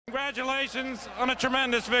Congratulations on a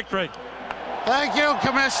tremendous victory. Thank you,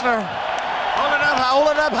 Commissioner.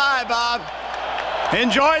 Hold it up high, Bob.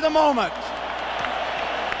 Enjoy the moment.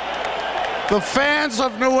 The fans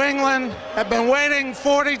of New England have been waiting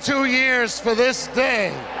 42 years for this day.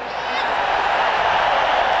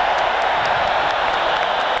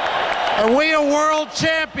 And we are world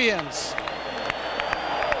champions.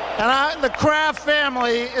 And the Kraft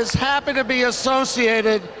family is happy to be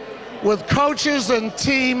associated with coaches and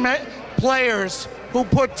team players who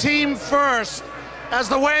put team first as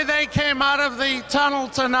the way they came out of the tunnel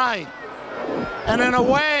tonight. And in a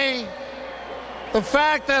way, the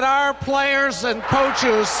fact that our players and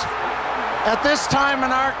coaches at this time in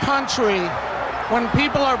our country, when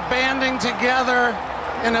people are banding together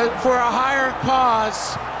for a higher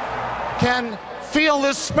cause, can feel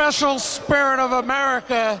this special spirit of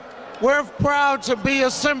America, we're proud to be a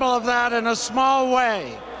symbol of that in a small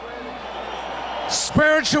way.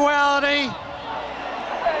 Spirituality,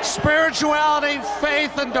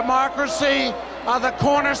 faith, and democracy are the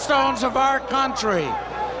cornerstones of our country.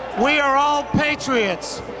 We are all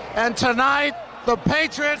patriots, and tonight the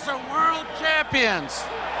Patriots are world champions.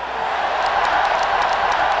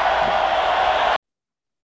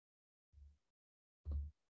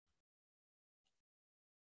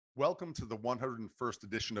 Welcome to the 101st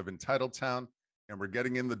edition of Entitled Town, and we're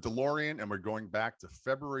getting in the DeLorean, and we're going back to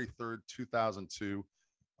February 3rd, 2002,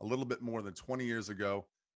 a little bit more than 20 years ago,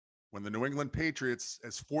 when the New England Patriots,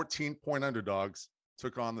 as 14-point underdogs,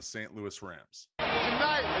 took on the St. Louis Rams.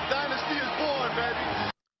 Tonight, a dynasty is born,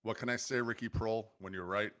 baby. What can I say, Ricky Prohl? When you're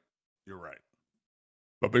right, you're right.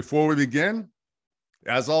 But before we begin,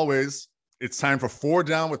 as always, it's time for Four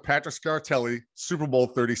Down with Patrick Scartelli, Super Bowl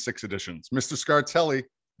 36 editions. Mr. Scartelli,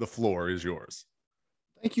 the floor is yours.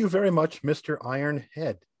 Thank you very much, Mr.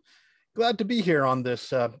 Ironhead. Glad to be here on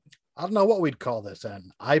this, I don't know what we'd call this,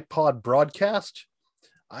 an iPod broadcast.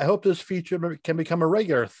 I hope this feature can become a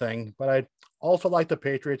regular thing, but I'd also like the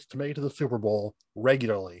Patriots to make it to the Super Bowl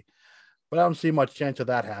regularly. But I don't see much chance of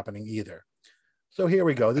that happening either. So here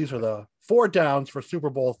we go. These are the four downs for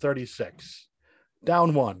Super Bowl 36.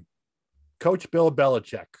 Down one, Coach Bill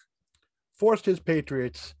Belichick forced his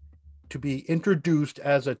Patriots to be introduced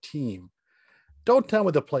as a team. Don't tell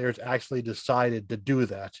me the players actually decided to do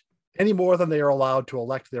that any more than they are allowed to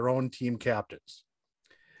elect their own team captains.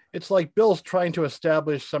 It's like Bill's trying to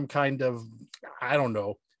establish some kind of, I don't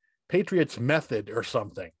know, Patriots method or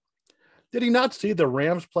something. Did he not see the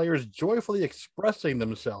Rams players joyfully expressing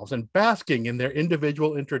themselves and basking in their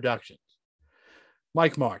individual introductions?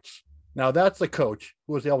 Mike Martz. Now that's the coach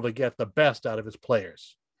who was able to get the best out of his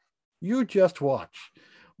players. You just watch.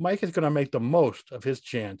 Mike is going to make the most of his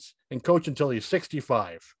chance and coach until he's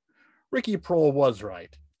 65. Ricky Prohl was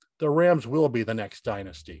right. The Rams will be the next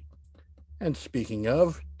dynasty. And speaking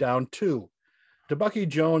of, down two, to Bucky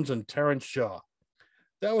Jones and Terrence Shaw.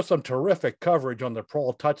 That was some terrific coverage on the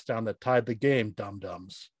Prohl touchdown that tied the game,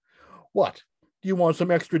 dum-dums. What? Do you want some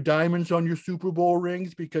extra diamonds on your Super Bowl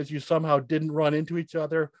rings because you somehow didn't run into each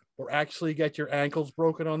other or actually get your ankles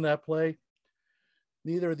broken on that play?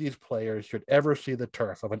 Neither of these players should ever see the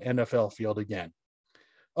turf of an NFL field again.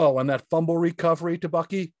 Oh, and that fumble recovery to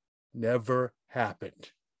Bucky never happened.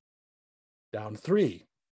 Down three,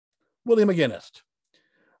 Willie McGinnis.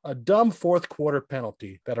 A dumb fourth quarter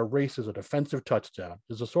penalty that erases a defensive touchdown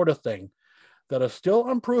is the sort of thing that a still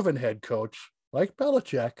unproven head coach like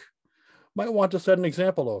Belichick might want to set an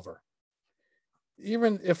example over.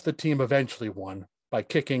 Even if the team eventually won by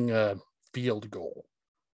kicking a field goal.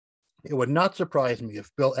 It would not surprise me if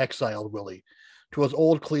Bill exiled Willie to his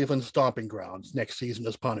old Cleveland stomping grounds next season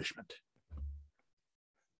as punishment.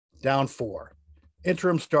 Down four,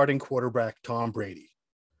 interim starting quarterback Tom Brady.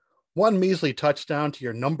 One measly touchdown to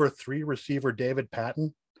your number 3 receiver, David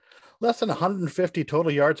Patton. Less than 150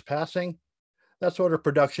 total yards passing. That sort of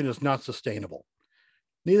production is not sustainable.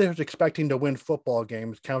 Neither is expecting to win football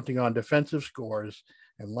games counting on defensive scores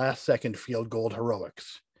and last-second field goal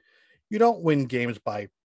heroics. You don't win games by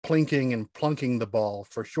plinking and plunking the ball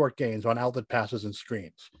for short gains on outlet passes and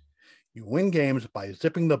screens. You win games by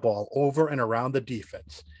zipping the ball over and around the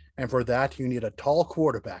defense, and for that you need a tall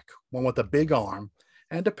quarterback, one with a big arm,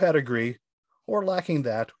 and a pedigree, or lacking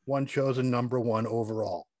that, one chosen number 1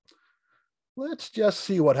 overall. Let's just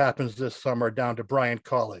see what happens this summer down to Bryant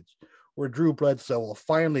College, where Drew Bledsoe will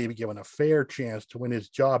finally be given a fair chance to win his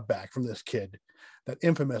job back from this kid that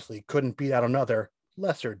infamously couldn't beat out another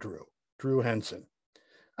lesser Drew, Drew Henson.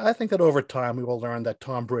 I think that over time we will learn that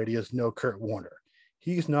Tom Brady is no Kurt Warner.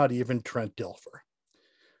 He's not even Trent Dilfer.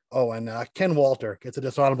 Oh, and Ken Walter gets a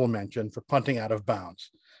dishonorable mention for punting out of bounds,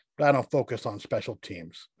 but I don't focus on special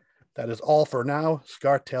teams. That is all for now.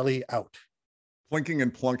 Scartelli out. Plinking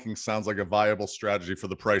and plunking sounds like a viable strategy for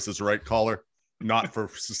the Price is Right caller, not for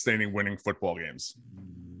sustaining winning football games.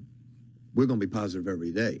 We're going to be positive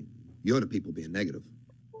every day. You're the people being negative,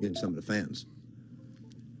 getting some of the fans.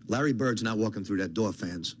 Larry Bird's not walking through that door,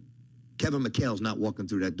 fans. Kevin McHale's not walking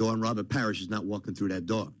through that door, and Robert Parrish is not walking through that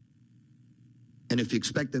door. And if you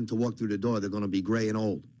expect them to walk through the door, they're going to be gray and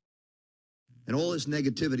old. And all this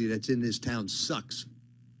negativity that's in this town sucks.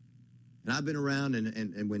 And I've been around,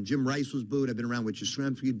 and when Jim Rice was booed, I've been around with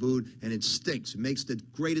Yastrzemski booed, and it stinks. It makes the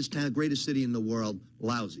greatest town, greatest city in the world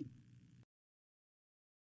lousy.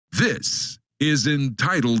 This is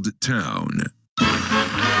Entitled Town.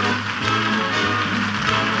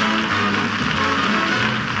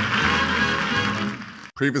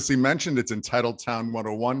 Previously mentioned, it's Entitled Town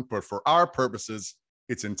 101, but for our purposes,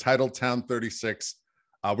 it's Entitled Town 36.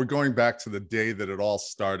 We're going back to the day that it all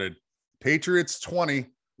started. Patriots 20,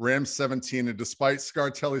 Rams 17, and despite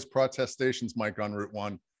Scartelli's protestations, Mike, on Route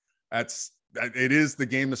 1, it is the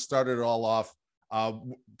game that started it all off. How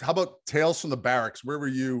about Tales from the Barracks? Where were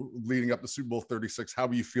you leading up to Super Bowl 36? How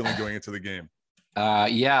were you feeling going into the game?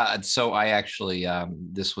 So I actually,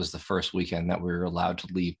 this was the first weekend that we were allowed to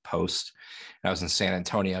leave post. I was in San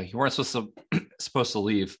Antonio. You weren't supposed to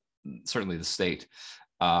leave, certainly the state.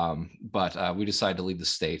 But we decided to leave the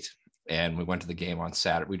state, and we went to the game on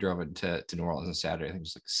Saturday. We drove into New Orleans on Saturday. I think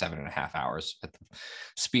it was like 7.5 hours at the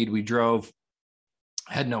speed we drove.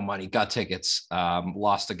 Had no money, got tickets,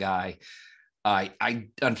 lost a guy. I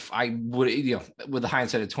would, with the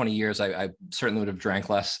hindsight of 20 years, I certainly would have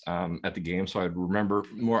drank less at the game, so I'd remember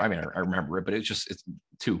more. I mean, I remember it, but it's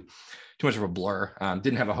too much of a blur.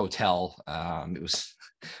 Didn't have a hotel. It was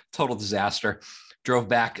total disaster. Drove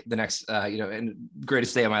back the next, and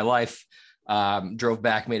greatest day of my life. Drove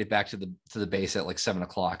back, made it back to the base at like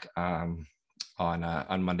 7:00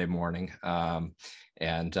 on Monday morning.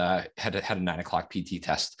 And had a 9:00 PT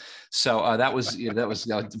test. So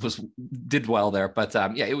did well there. But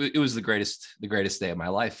it was the greatest day of my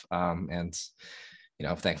life. And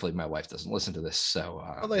thankfully my wife doesn't listen to this. So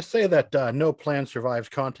well, they say that no plan survives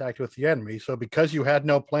contact with the enemy. So because you had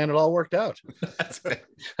no plan, it all worked out.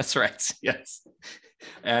 That's right. Yes.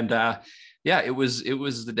 And it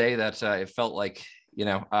was the day that it felt like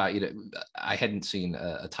I hadn't seen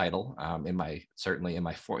a title in my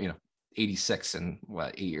 86 and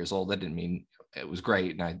 8 years old. That didn't mean it was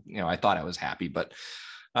great. And I thought I was happy, but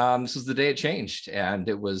this was the day it changed, and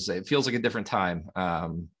it feels like a different time.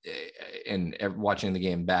 And watching the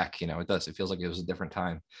game back, it feels like it was a different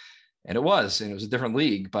time, and it was a different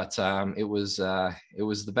league, but it was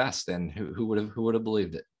the best. And who would have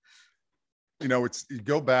believed it? You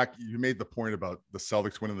go back, you made the point about the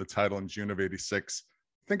Celtics winning the title in June of 86.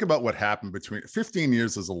 Think about what happened between 15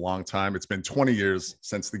 years is a long time. It's been 20 years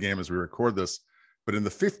since the game as we record this. But in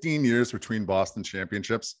the 15 years between Boston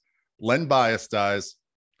championships, Len Bias dies,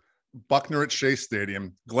 Buckner at Shea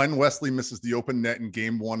Stadium, Glenn Wesley misses the open net in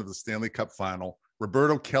game 1 of the Stanley Cup final,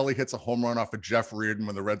 Roberto Kelly hits a home run off of Jeff Reardon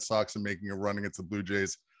when the Red Sox are making a run against the Blue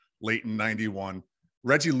Jays late in 91.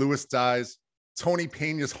 Reggie Lewis dies, Tony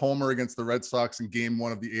Pena's homer against the Red Sox in game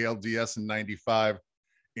 1 of the ALDS in 95.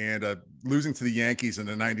 And losing to the Yankees in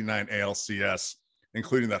the 99 ALCS,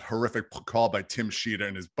 including that horrific call by Tim Sheeta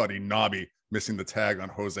and his buddy Nobby missing the tag on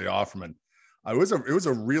Jose Offerman. It was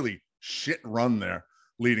a really shit run there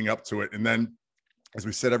leading up to it. And then, as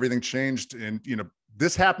we said, everything changed. And,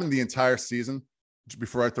 this happened the entire season.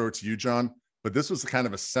 Before I throw it to you, John, but this was kind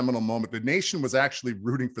of a seminal moment. The nation was actually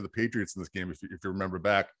rooting for the Patriots in this game, if you remember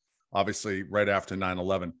back, obviously right after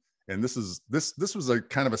 9/11. And this was a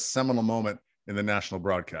kind of a seminal moment in the national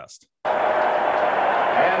broadcast. And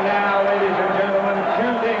now, ladies and gentlemen,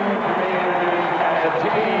 choosing to be introduced as a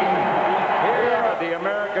team, here are the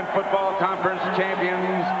American Football Conference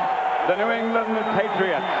champions, the New England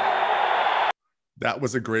Patriots. That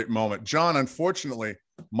was a great moment. John, unfortunately,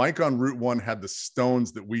 Mike on Route 1 had the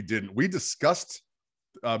stones that we didn't. We discussed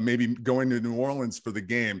maybe going to New Orleans for the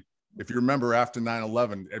game. If you remember, after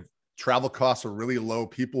 9/11, travel costs were really low.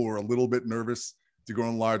 People were a little bit nervous to go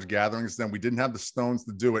in large gatherings. Then we didn't have the stones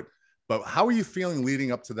to do it. But how are you feeling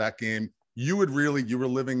leading up to that game? You were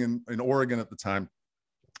living in Oregon at the time,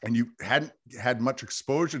 and you hadn't had much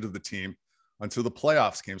exposure to the team until the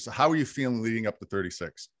playoffs came. So how are you feeling leading up to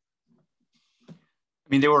 36? I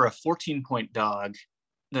mean, they were a 14-point dog.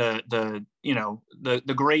 The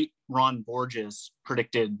great Ron Borges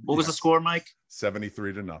predicted, what was the score, Mike?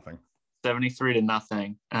 73-0.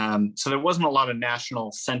 73-0. So there wasn't a lot of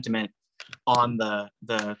national sentiment on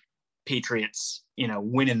the Patriots,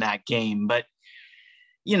 winning that game. But,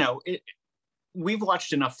 we've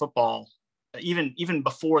watched enough football even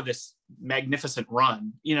before this magnificent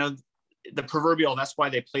run, the proverbial, that's why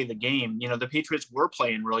they play the game. The Patriots were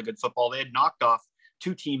playing really good football. They had knocked off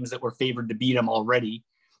two teams that were favored to beat them already.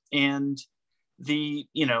 And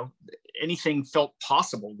anything felt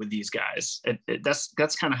possible with these guys.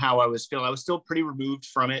 That's kind of how I was feeling. I was still pretty removed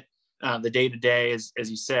from it, the day to day, as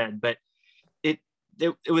you said, but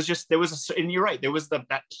it was just, and you're right, there was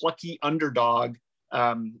that plucky underdog.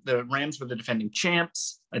 The Rams were the defending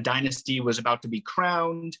champs. A dynasty was about to be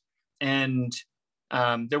crowned. And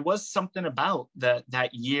there was something about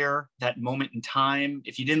that year, that moment in time.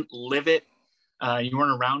 If you didn't live it, you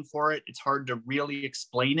weren't around for it, it's hard to really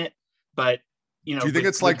explain it. But, do you think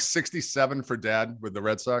it's like 67 for Dad with the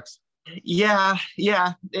Red Sox? Yeah,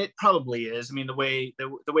 it probably is. I mean, the way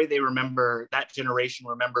they remember, that generation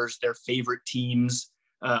remembers their favorite teams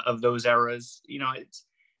of those eras.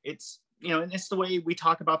 It's and it's the way we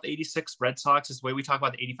talk about the 86 Red Sox. It's the way we talk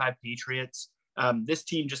about the 85 Patriots. This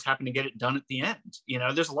team just happened to get it done at the end.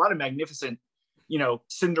 There's a lot of magnificent,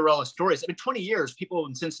 Cinderella stories. I mean, 20 years, people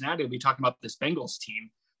in Cincinnati will be talking about this Bengals team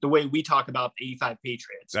the way we talk about the 85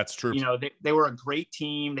 Patriots. That's true. They were a great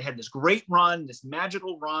team. They had this great run, this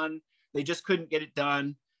magical run. They just couldn't get it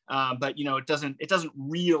done. But it doesn't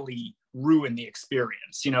really ruin the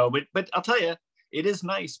experience, but I'll tell you, it is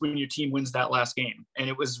nice when your team wins that last game. And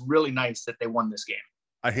it was really nice that they won this game.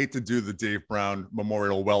 I hate to do the Dave Brown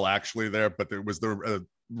Memorial actually there, but it was the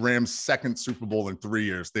Rams' second Super Bowl in 3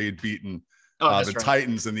 years. They had beaten the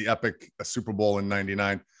Titans in the epic Super Bowl in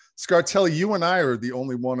 '99. Scartelli, you and I are the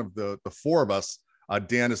only one of the four of us.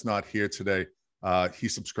 Dan is not here today. He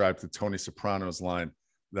subscribed to Tony Soprano's line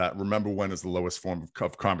that remember when is the lowest form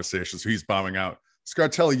of conversation. So he's bowing out.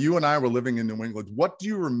 Scartelli, you and I were living in New England. What do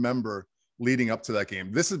you remember leading up to that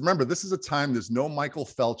game? This is a time, there's no Michael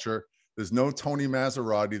Felcher. There's no Tony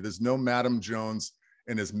Maserati. There's no Madam Jones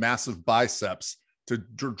and his massive biceps to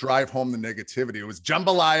drive home the negativity. It was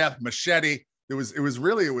jambalaya, machete. It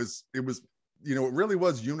really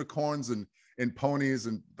was unicorns and ponies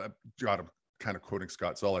and God, I'm kind of quoting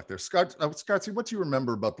Scott Zolak there. Scott, what do you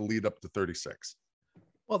remember about the lead up to 36?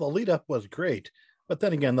 Well, the lead up was great, but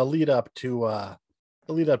then again, the lead up to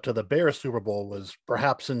the Bears Super Bowl was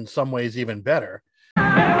perhaps in some ways even better. The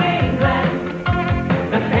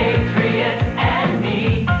Patriots and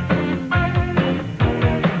me.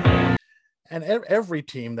 And every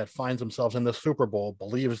team that finds themselves in the Super Bowl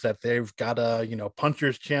believes that they've got a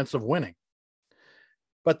puncher's chance of winning.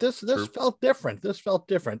 But this felt different.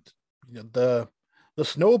 The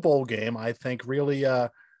Snow Bowl game, I think,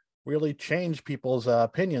 really changed people's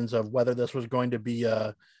opinions of whether this was going to be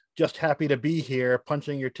just happy to be here,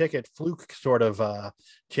 punching your ticket fluke sort of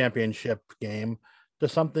championship game to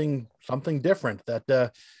something different.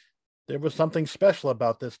 That there was something special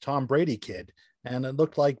about this Tom Brady kid, and it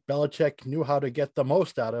looked like Belichick knew how to get the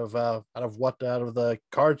most out of the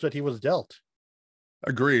cards that he was dealt.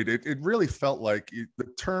 Agreed. It really felt like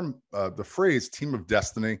the phrase "team of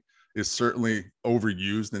destiny" is certainly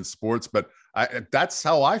overused in sports, but that's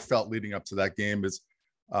how I felt leading up to that game. Is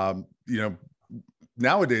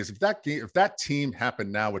nowadays, if that team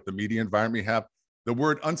happened now with the media environment we have, the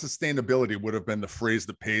word unsustainability would have been the phrase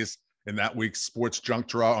that pays in that week's sports junk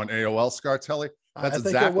draw on AOL. Scartelli. That's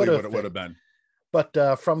exactly what it would have been. But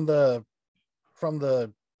from the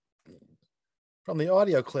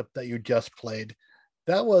audio clip that you just played,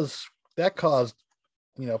 that caused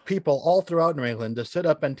people all throughout New England to sit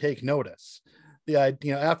up and take notice.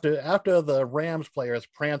 After the Rams players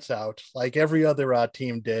prance out like every other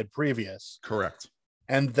team did previous. Correct.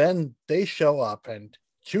 And then they show up and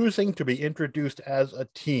choosing to be introduced as a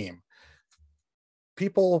team.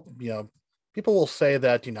 People will say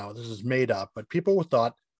that, this is made up, but people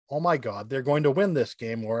thought, oh my God, they're going to win this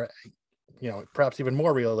game, or, perhaps even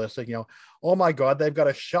more realistic, oh my God, they've got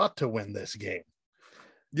a shot to win this game.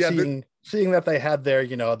 Yeah. Seeing that they had their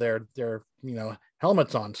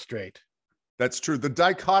helmets on straight. That's true. The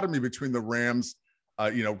dichotomy between the Rams,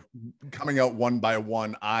 coming out one by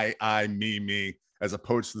one, I, me, as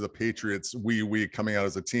opposed to the Patriots, we coming out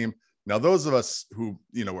as a team. Now, those of us who,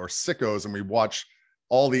 are sickos and we watch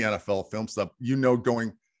all the NFL film stuff,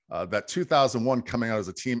 going that 2001 coming out as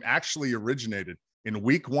a team actually originated in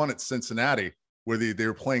week 1 at Cincinnati, where they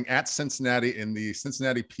were playing at Cincinnati, and the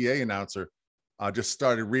Cincinnati PA announcer just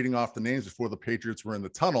started reading off the names before the Patriots were in the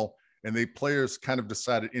tunnel. And the players kind of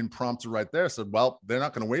decided impromptu right there, said, well, they're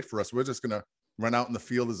not going to wait for us. We're just going to run out in the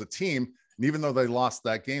field as a team. And even though they lost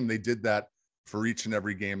that game, they did that for each and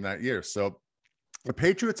every game that year. So the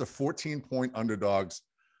Patriots are 14-point underdogs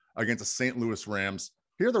against the St. Louis Rams.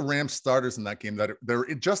 Here are the Rams starters in that game that they're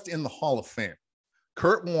just in the Hall of Fame: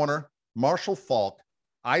 Kurt Warner, Marshall Faulk,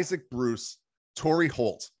 Isaac Bruce, Torrey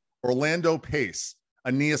Holt, Orlando Pace,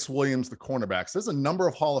 Aeneas Williams, the cornerbacks. There's a number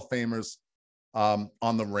of Hall of Famers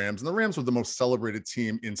on the Rams, and the Rams were the most celebrated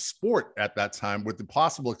team in sport at that time, with the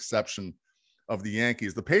possible exception of the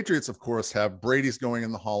Yankees. The Patriots, of course, have Brady's going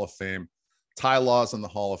in the Hall of Fame, Ty Law's in the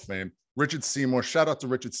Hall of Fame, Richard Seymour, shout out to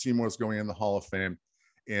Richard Seymour's going in the Hall of Fame.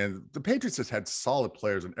 And the Patriots has had solid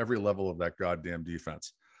players in every level of that goddamn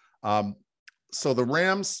defense. So the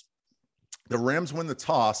Rams win the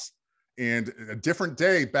toss, and a different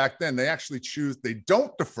day back then, they actually they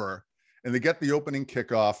don't defer, and they get the opening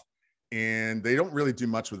kickoff, and they don't really do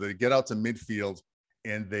much with it. They get out to midfield,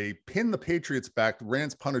 and they pin the Patriots back. The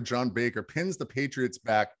Rams punter, John Baker, pins the Patriots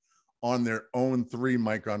back on their own 3,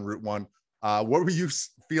 Mike, on Route 1. What were you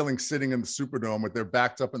feeling sitting in the Superdome with their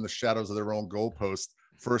backed up in the shadows of their own goalpost,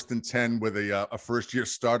 1st and 10 with a first-year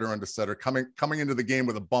starter under center coming into the game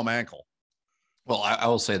with a bum ankle? Well, I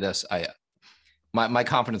will say this. My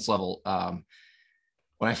confidence level,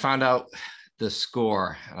 when I found out the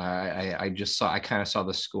score, I kind of saw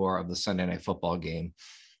the score of the Sunday Night Football game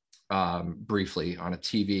briefly on a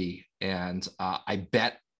TV, and I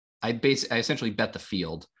essentially bet the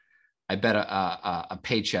field. I bet a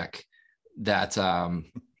paycheck that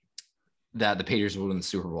that the Patriots would win the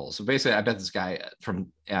Super Bowl. So basically, I bet this guy from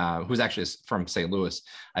who's actually from St. Louis,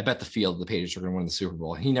 I bet the field the Patriots are going to win the Super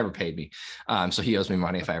Bowl. He never paid me, so he owes me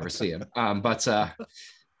money if I ever see him. But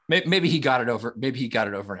maybe he got it over. Maybe he got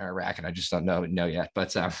it over in Iraq, and I just don't know yet.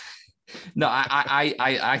 But no,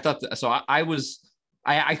 I thought that, so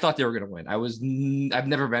I thought they were going to win. I've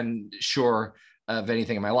never been sure of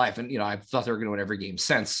anything in my life, and I thought they were going to win every game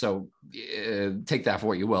since. So take that for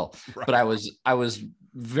what you will. Right. But I was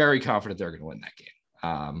very confident they're going to win that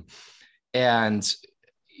game. And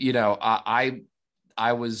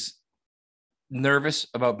I was nervous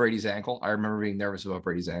about Brady's ankle. I remember being nervous about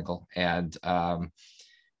Brady's ankle, and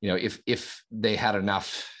if they had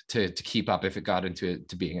enough to keep up, if it got into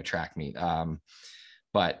being a track meet.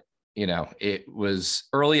 But it was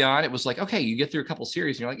early on. It was like, okay, you get through a couple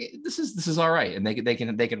series, and you're like, this is all right, and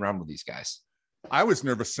they can run with these guys. I was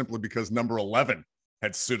nervous simply because number 11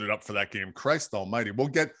 had suited up for that game. Christ Almighty, we'll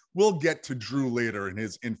get to Drew later and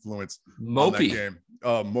his influence on that game.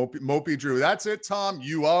 Mopey Drew, that's it, Tom.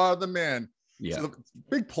 You are the man. Yeah. So the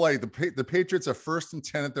big play. The Patriots are 1st and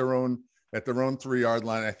 10 at their own 3-yard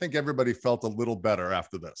line. I think everybody felt a little better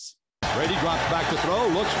after this. Brady drops back to throw,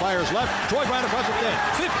 looks, fires left, Troy right across the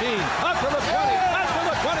 10, 15, up to the 20, up to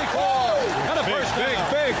the 24, and a first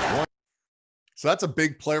down. Big. So that's a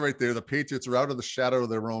big play right there. The Patriots are out of the shadow of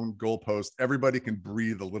their own goalpost. Everybody can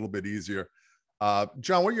breathe a little bit easier.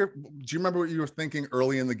 John, do you remember what you were thinking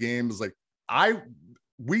early in the game? It was like, the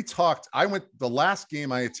last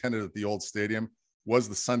game I attended at the old stadium was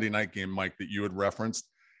the Sunday night game, Mike, that you had referenced.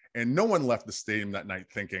 And no one left the stadium that night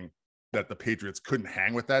thinking that the Patriots couldn't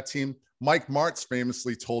hang with that team. Mike Martz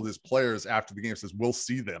famously told his players after the game, says, we'll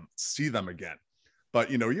see them again.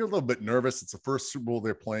 But, you're a little bit nervous. It's the first Super Bowl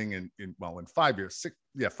they're playing in 5 years,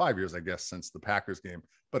 5 years, I guess, since the Packers game.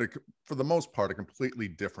 But for the most part, a completely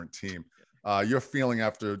different team. Your feeling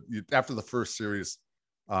after the first series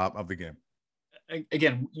of the game?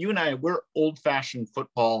 Again, you and I, we're old-fashioned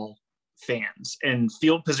football fans, and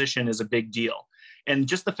field position is a big deal. And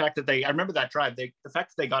just the fact that I remember that drive, the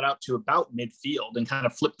fact that they got out to about midfield and kind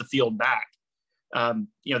of flipped the field back,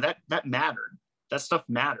 that mattered. That stuff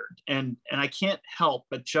mattered. And I can't help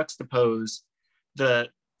but juxtapose the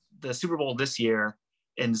Super Bowl this year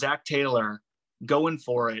and Zach Taylor going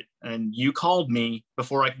for it. And you called me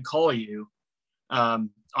before I could call you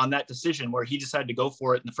on that decision where he decided to go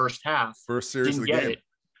for it in the first half. First series of the game.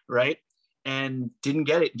 Right. And didn't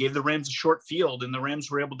get it, gave the Rams a short field, and the Rams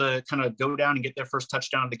were able to kind of go down and get their first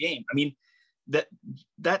touchdown of the game. I mean,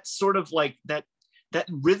 that's sort of like that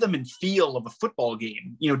rhythm and feel of a football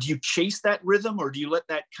game. Do you chase that rhythm, or do you let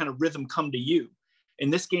that kind of rhythm come to you?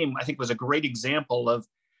 And this game, I think, was a great example of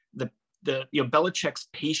the Belichick's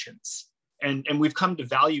patience. And we've come to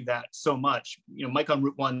value that so much. Mike on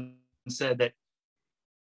Route 1 said that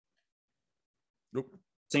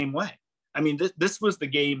same way. I mean, this was the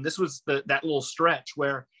game. This was that little stretch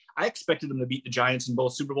where I expected them to beat the Giants in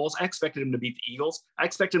both Super Bowls. I expected them to beat the Eagles. I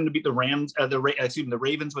expected them to beat the the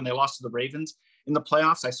Ravens when they lost to the Ravens in the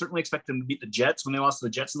playoffs. I certainly expected them to beat the Jets when they lost to the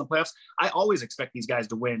Jets in the playoffs. I always expect these guys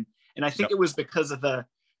to win, and I think it was because of the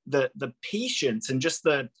patience and just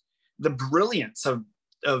the brilliance of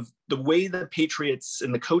the way the Patriots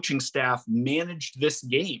and the coaching staff managed this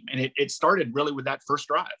game, and it started really with that first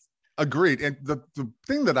drive. Agreed. And the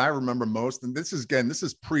thing that I remember most, and this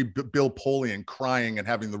is pre-Bill Polian crying and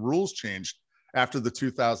having the rules changed after the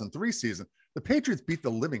 2003 season, the Patriots beat the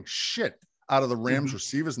living shit out of the Rams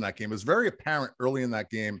receivers in that game. It was very apparent early in that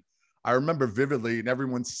game. I remember vividly, and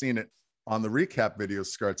everyone's seen it on the recap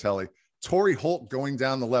videos, Scartelli, Torrey Holt going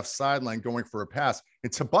down the left sideline, going for a pass,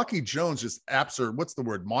 and Tabucky Jones just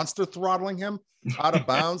monster throttling him out of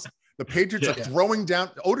bounds. The Patriots are throwing down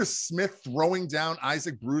Otis Smith, throwing down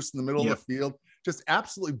Isaac Bruce in the middle of the field, just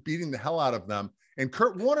absolutely beating the hell out of them. And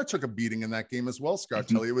Kurt Warner took a beating in that game as well,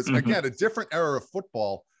 Scartelli. It was, again, a different era of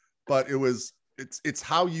football, but it's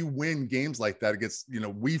how you win games like that. It gets,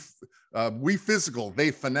 we physical, they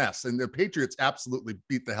finesse, and the Patriots absolutely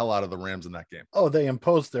beat the hell out of the Rams in that game. Oh, they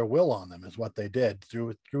imposed their will on them is what they did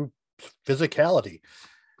through physicality.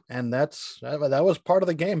 And that was part of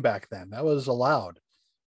the game back then. That was allowed.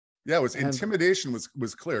 Yeah, it was intimidation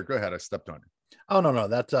was clear. Go ahead. I stepped on you. Oh, no.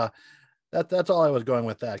 That's all I was going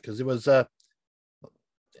with that. Cause it was,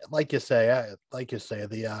 like you say,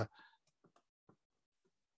 the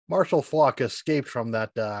Marshall Faulk escaped from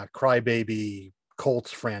that crybaby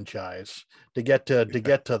Colts franchise to get to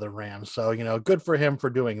the Rams. So, good for him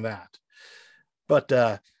for doing that. But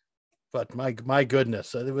my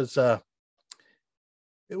goodness, it was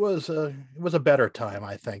a better time,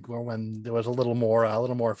 I think, when there was a little more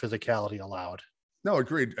physicality allowed. No,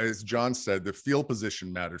 agreed. As John said, the field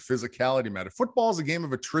position mattered, physicality mattered. Football is a game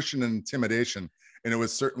of attrition and intimidation, and it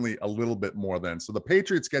was certainly a little bit more then. So the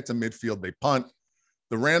Patriots get to midfield, they punt.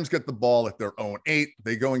 The Rams get the ball at their own 8.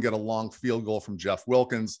 They go and get a long field goal from Jeff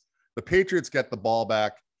Wilkins. The Patriots get the ball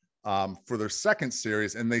back for their second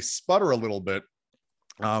series, and they sputter a little bit.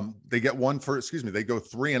 They go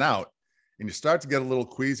 3 and out, and you start to get a little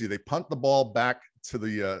queasy. They punt the ball back to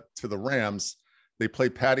the Rams. They play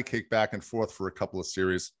patty cake back and forth for a couple of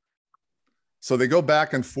series. So they go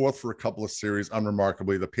back and forth for a couple of series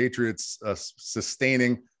unremarkably. The Patriots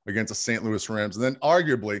sustaining against the St. Louis Rams. And then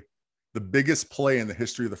arguably the biggest play in the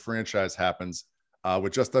history of the franchise happens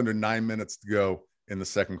with just under 9 minutes to go in the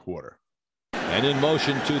second quarter. And in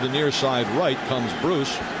motion to the near side right comes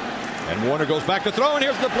Bruce. And Warner goes back to throw, and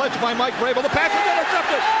here's the blitz by Mike Vrabel. The pass is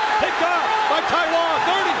intercepted. Picked off by Ty Law.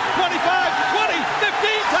 30, 25, 20,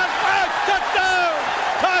 15, touchdown.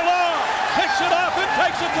 Ty Law picks it up and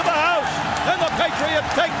takes it to the house. And the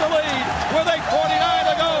Patriots take the lead with 8:49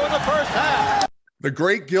 to go in the first half. The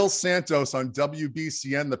great Gil Santos on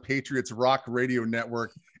WBCN, the Patriots Rock Radio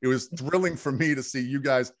Network. It was thrilling for me to see you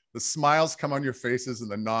guys, the smiles come on your faces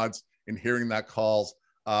and the nods in hearing that calls.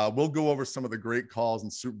 We'll go over some of the great calls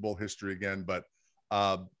in Super Bowl history again, but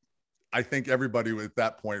I think everybody at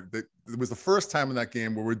that point, it was the first time in that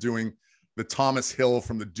game where we're doing the Thomas Hill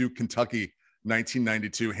from the Duke, Kentucky,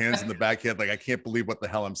 1992, hands in the back head, like I can't believe what the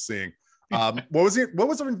hell I'm seeing. What was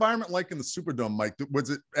the environment like in the Superdome, Mike?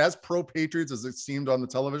 Was it as pro Patriots as it seemed on the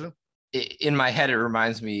television? In my head, it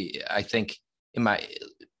reminds me, I think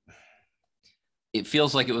it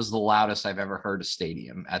feels like it was the loudest I've ever heard a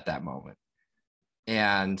stadium at that moment.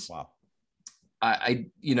 And wow.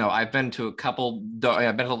 I've been to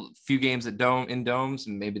I've been to a few games in domes,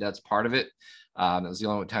 and maybe that's part of it. That was the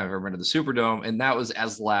only time I've ever been to the Superdome, and that was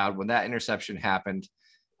as loud when that interception happened.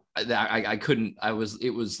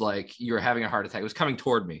 It was like you were having a heart attack. It was coming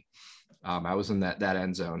toward me. I was in that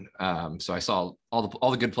end zone. So I saw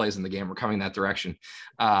all the good plays in the game were coming that direction.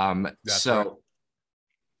 It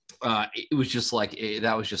was just like,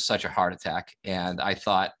 that was just such a heart attack. And I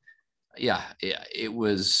thought, it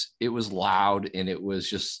was loud, and it was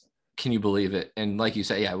just, can you believe it? And like you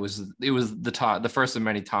say, it was the first of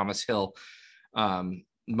many Thomas Hill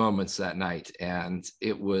moments that night. And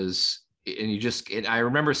I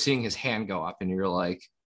remember seeing his hand go up, and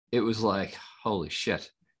it was like, holy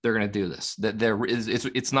shit, they're going to do this. That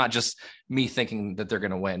it's not just me thinking that they're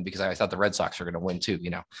going to win, because I thought the Red Sox were going to win too,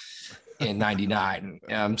 in 99.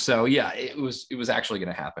 It was actually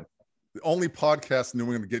going to happen. The only podcast in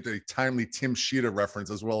New England to get a timely Tim Sheeta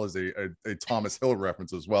reference, as well as a Thomas Hill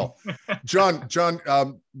reference as well. John,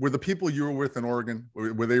 were the people you were with in Oregon,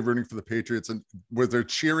 were they rooting for the Patriots, and was there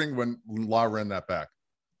cheering when Law ran that back?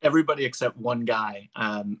 Everybody except one guy.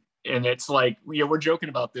 And it's like, we're joking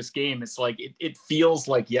about this game. It's like, it feels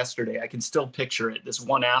like yesterday. I can still picture it. This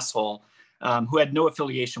one asshole who had no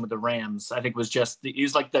affiliation with the Rams. I think he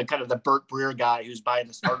was like the kind of the Burt Breer guy who's buying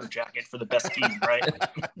the starter jacket for the best team, right?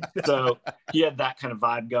 So he had that kind of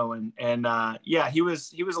vibe going. And he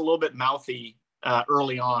was a little bit mouthy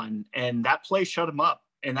early on, and that play shut him up.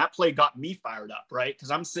 And that play got me fired up, right? Because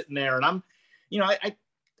I'm sitting there and I'm, I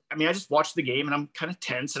just watched the game, and I'm kind of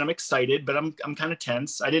tense, and I'm excited, but I'm kind of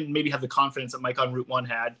tense. I didn't maybe have the confidence that Mike on Route 1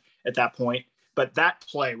 had at that point, but that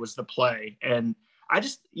play was the play. And I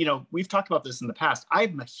just, we've talked about this in the past.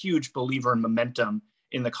 I'm a huge believer in momentum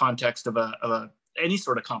in the context of a any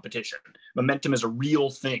sort of competition. Momentum is a real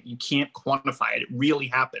thing. You can't quantify it. It really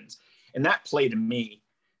happens. And that play to me,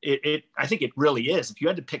 I think it really is. If you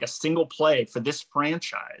had to pick a single play for this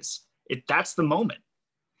franchise, that's the moment.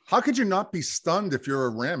 How could you not be stunned if you're a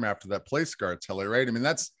Ram after that play, Scartelli, right? I mean,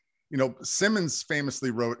 that's, Simmons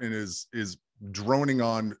famously wrote in his droning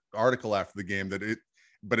on article after the game that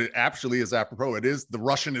but it actually is apropos. It is the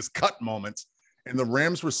Russian is cut moment. And the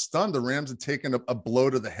Rams were stunned. The Rams had taken a blow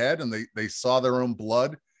to the head, and they saw their own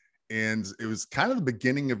blood. And it was kind of the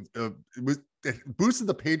beginning of it boosted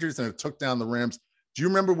the Patriots and it took down the Rams. Do you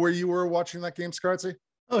remember where you were watching that game, Scartzy?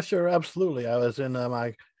 Oh, sure. Absolutely. I was in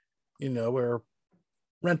we're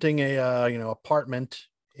renting a, apartment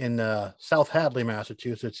in South Hadley,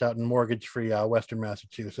 Massachusetts, out in mortgage-free Western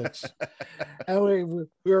Massachusetts. And we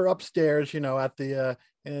were upstairs, at the,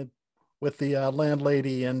 with the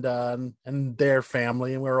landlady and their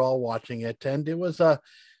family, and we were all watching it. And it was,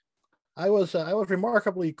 I was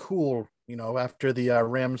remarkably cool, after the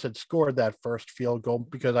Rams had scored that first field goal,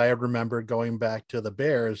 because I had remembered going back to the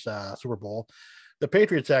Bears Super Bowl. The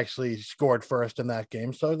Patriots actually scored first in that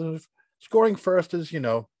game. So the scoring first is,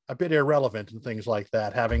 a bit irrelevant and things like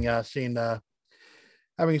that. Having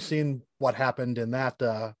seen what happened in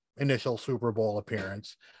that initial Super Bowl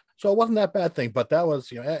appearance. So it wasn't that bad thing, but that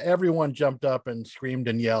was, everyone jumped up and screamed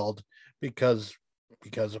and yelled because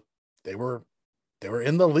they were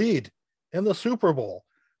in the lead in the Super Bowl.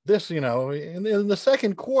 This, in the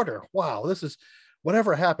second quarter, wow, this is,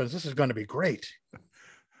 whatever happens, this is going to be great.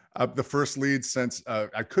 The first lead since,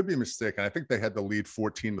 I could be mistaken, I think they had the lead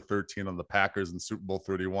 14-13 on the Packers in Super Bowl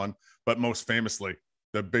 31, but most famously,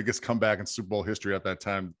 the biggest comeback in Super Bowl history at that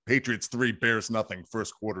time, Patriots 3, Bears nothing,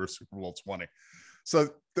 first quarter of Super Bowl 20. So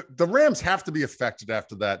the Rams have to be affected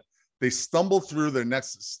after that. They stumble through their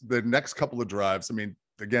next couple of drives. I mean,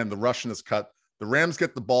 again, the Russian is cut. The Rams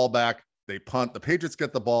get the ball back. They punt. The Patriots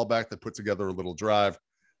get the ball back. They put together a little drive.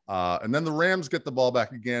 And then the Rams get the ball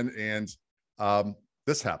back again. And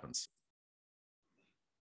this happens.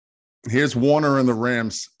 Here's Warner and the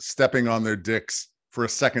Rams stepping on their dicks for a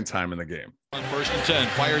second time in the game. On 1st and 10,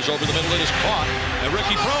 fires over the middle. It is caught. And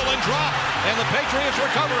Ricky Proehl dropped. And the Patriots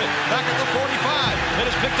recover it. Back at the 45. It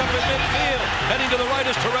is picked up at midfield. Heading to the right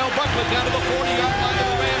is Terrell Buckley down to the 40-yard line of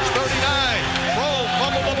the Rams 39. Proehl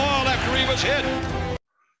fumbled the ball after he was hit.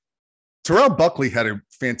 Terrell Buckley had a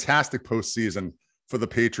fantastic postseason for the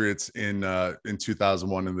Patriots in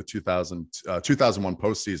 2001 in the 2001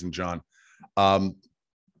 postseason, John.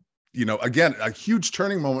 Again, a huge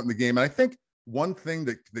turning moment in the game. And I think one thing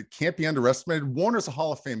that can't be underestimated, Warner's a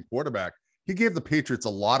Hall of Fame quarterback. He gave the Patriots a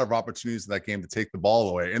lot of opportunities in that game to take the ball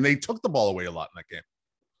away, and they took the ball away a lot in that game.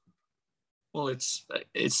 Well, it's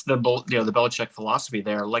the Belichick philosophy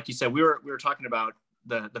there. Like you said, we were talking about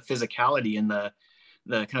the physicality and the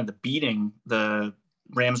kind of the beating the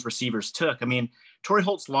Rams receivers took. I mean, Torrey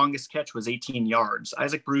Holt's longest catch was 18 yards.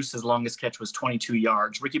 Isaac Bruce's longest catch was 22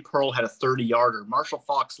 yards. Ricky Proehl had a 30-yarder. Marshall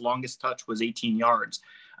Faulk's longest touch was 18 yards.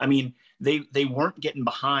 I mean, they weren't getting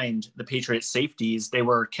behind the Patriots safeties. They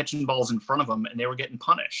were catching balls in front of them, and they were getting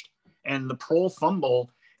punished. And the Proehl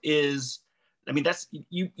fumble is, I mean, that's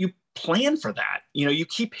you plan for that. You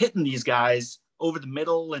keep hitting these guys over the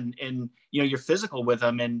middle, and you're physical with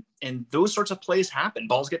them, and those sorts of plays happen.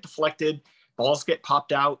 Balls get deflected, balls get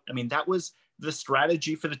popped out. I mean, that was the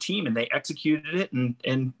strategy for the team, and they executed it,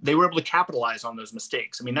 and they were able to capitalize on those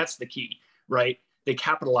mistakes. I mean, that's the key, right? They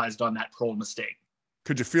capitalized on that Proehl mistake.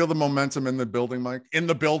 Could you feel the momentum in the building, Mike? In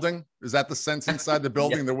the building? Is that the sense inside the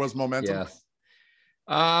building? Yeah. There was momentum? Yeah.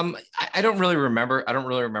 I don't really remember. I don't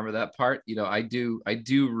really remember that part. I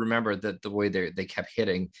do remember that the way they kept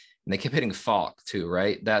hitting, and they kept hitting Falk too,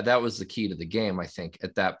 right? That was the key to the game. I think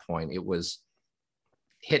at that point it was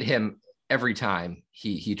hit him every time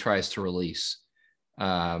he tries to release.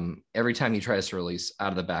 Every time he tries to release out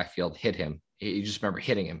of the backfield, hit him. You just remember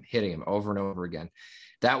hitting him over and over again.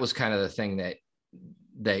 That was kind of the thing that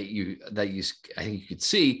you I think you could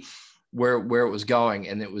see where it was going,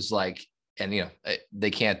 and it was like, and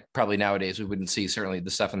they can't, probably nowadays we wouldn't see certainly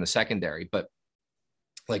the stuff in the secondary, but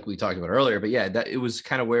like we talked about earlier, but yeah, that it was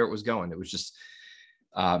kind of where it was going. It was just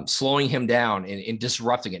slowing him down and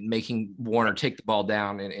disrupting it, and making Warner take the ball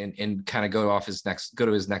down and kind of go to his next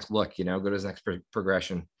look, go to his next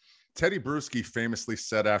progression. Teddy Bruschi famously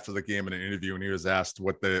said after the game in an interview, when he was asked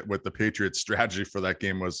what the Patriots' strategy for that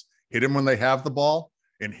game was, hit him when they have the ball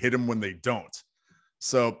and hit him when they don't.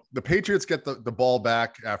 So the Patriots get the ball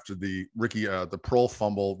back after the Proehl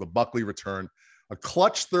fumble, the Buckley return, a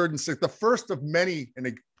clutch 3rd and 6, the first of many in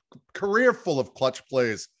a career full of clutch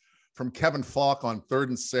plays from Kevin Falk on 3rd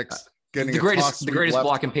and 6, getting the greatest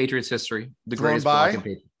block in Patriots history. The greatest block in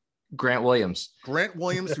Patriots. Grant Williams. Grant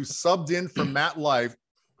Williams, who subbed in for Matt Light,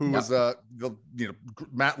 who was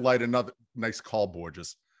Matt Light, another nice call,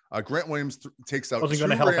 Borges. Grant Williams takes out. Wasn't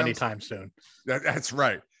going to help anytime soon. That's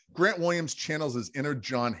right. Grant Williams channels his inner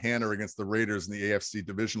John Hanner against the Raiders in the AFC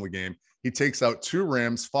divisional game. He takes out 2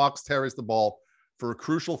 Rams. Fox carries the ball for a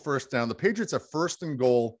crucial first down. The Patriots are first and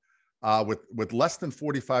goal with less than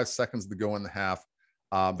 45 seconds to go in the half.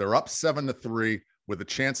 They're up 7-3 with a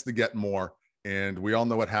chance to get more. And we all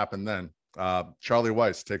know what happened then. Charlie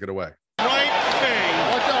Weiss, take it away. Right thing.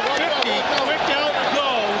 50. Quick out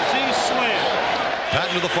goes. Z-slam.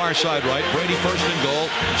 Patton to the far side right. Brady first and goal.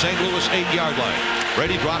 St. Louis 8-yard line.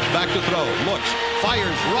 Brady drops back to throw. Looks.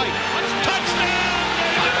 Fires right. Touchdown!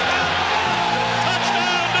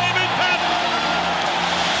 Touchdown, David Patton!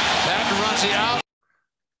 Patton runs the out.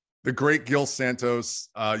 The great Gil Santos.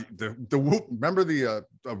 The whoop. Remember the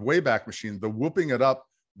Wayback Machine, the whooping it up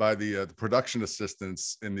by the production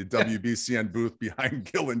assistants in the WBCN booth behind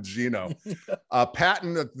Gil and Gino.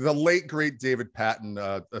 Patton, the late, great David Patton,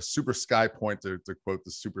 a super sky point to quote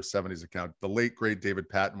the Super 70s account, the late, great David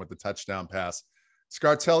Patton with the touchdown pass.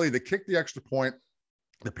 Scartelli, they kick the extra point.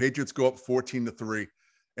 The Patriots go up 14-3.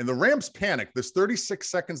 And the Rams panic. There's 36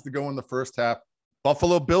 seconds to go in the first half.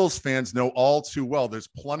 Buffalo Bills fans know all too well there's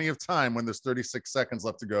plenty of time when there's 36 seconds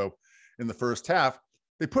left to go in the first half.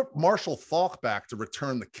 They put Marshall Faulk back to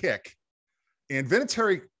return the kick, and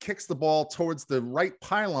Vinatieri kicks the ball towards the right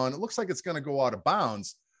pylon. It looks like it's going to go out of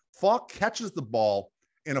bounds. Faulk catches the ball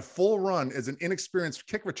in a full run as an inexperienced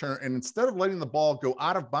kick returner, and instead of letting the ball go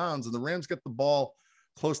out of bounds and the Rams get the ball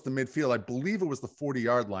close to midfield, I believe it was the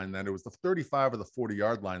 40-yard line then. It was the 35 or the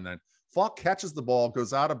 40-yard line then. Faulk catches the ball,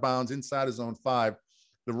 goes out of bounds inside his own 5.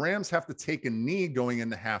 The Rams have to take a knee going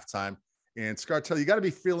into halftime. And Scartelli, you got to be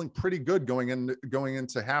feeling pretty good going into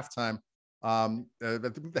halftime. I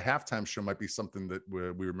think the halftime show might be something that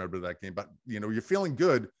we remember that game, but you're feeling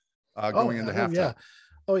good going into halftime.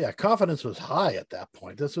 Yeah. Confidence was high at that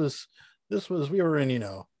point. This was we were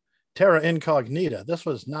in, terra incognita. This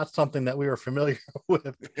was not something that we were familiar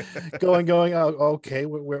with. going out. Okay,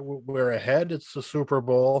 we're ahead. It's the Super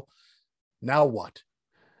Bowl. Now what?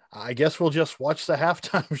 I guess we'll just watch the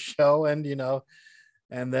halftime show and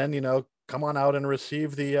then come on out and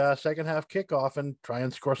receive the second half kickoff and try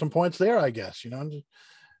and score some points there, I guess,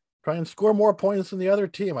 try and score more points than the other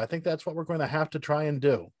team. I think that's what we're going to have to try and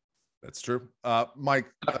do. That's true. Mike,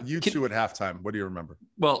 you two at halftime, what do you remember?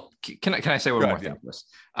 Well, can I say one more thing?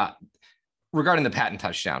 Regarding the Patton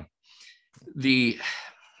touchdown, and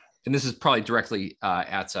this is probably directly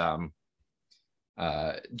at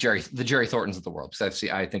Jerry Thorntons of the world, because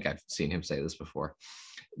I think I've seen him say this before.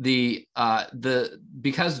 Because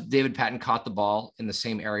David Patton caught the ball in the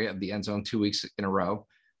same area of the end zone 2 weeks in a row,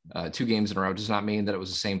 2 games in a row, does not mean that it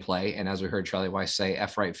was the same play. And as we heard Charlie Weiss say,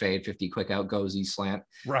 F right fade, 50 quick out goes, E slant.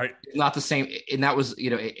 Right. Not the same. And that was,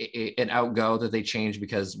 an out go that they changed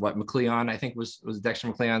because McLeon, I think was Dexter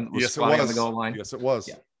McLeon was spotting on the goal line. Yes, it was.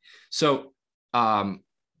 Yeah. So,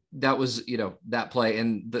 that was, that play,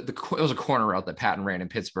 and it was a corner route that Patton ran in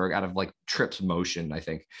Pittsburgh out of trips motion, I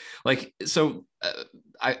think.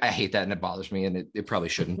 I hate that, and it bothers me, and it probably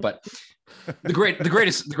shouldn't. But the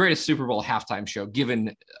greatest Super Bowl halftime show,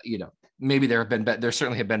 given maybe there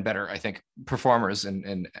certainly have been better, I think, performers,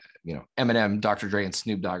 and Eminem, Dr. Dre, and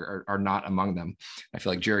Snoop Dogg are not among them. I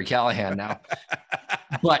feel like Jerry Callahan now.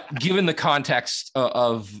 But given the context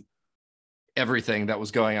of everything that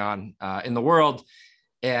was going on in the world,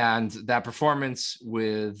 and that performance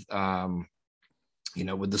with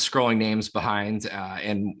with the scrolling names behind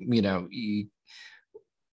and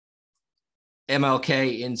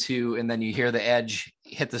MLK into, and then you hear the Edge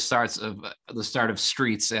hit the start of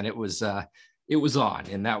Streets, and it was on,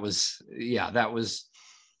 and that was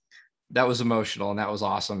emotional, and that was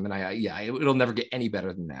awesome, and it'll never get any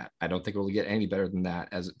better than that. I don't think it will get any better than that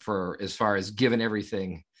as far as given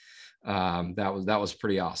everything. That was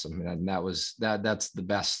pretty awesome, and that's the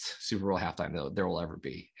best Super Bowl halftime there will ever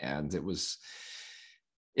be, and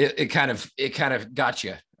it kind of got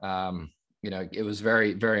you. It was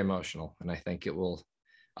very, very emotional, and I think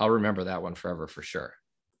I'll remember that one forever for sure.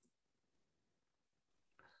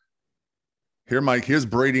 Here, Mike, here's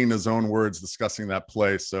Brady in his own words discussing that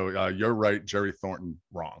play. So you're right, Jerry Thornton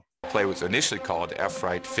wrong. Play was initially called F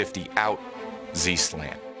right 50 out Z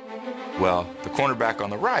slant. Well, the cornerback on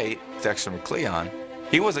the right, Dexter McLeon,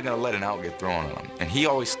 he wasn't going to let an out get thrown on him. And he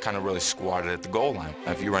always kind of really squatted at the goal line.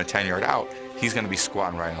 Now, if you run a 10-yard out, he's going to be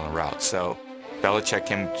squatting right on the route. So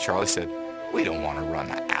Belichick, Charlie said, we don't want to run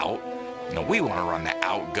the out. We want to run the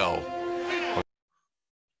out go.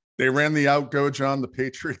 They ran the out go, John. The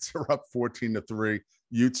Patriots are up 14-3.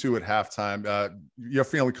 U2 at halftime. You're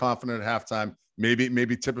feeling confident at halftime,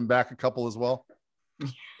 maybe tipping back a couple as well.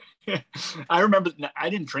 I remember I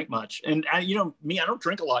didn't drink much, and I don't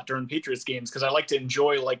drink a lot during Patriots games because I like to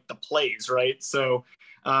enjoy like the plays, right? So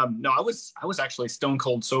no, I was actually stone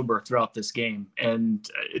cold sober throughout this game, and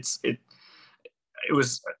it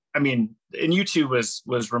was, I mean, and U2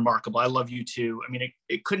 was remarkable. I love U2. I mean,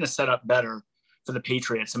 it couldn't have set up better for the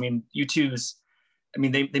Patriots. I mean,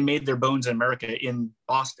 they made their bones in America in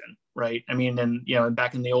Boston, right? I mean, and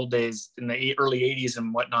back in the old days, in the early 80s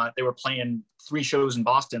and whatnot, they were playing 3 shows in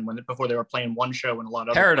Boston before they were playing 1 show in a lot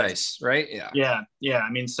of Paradise, right? Yeah. I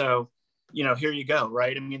mean, so, here you go,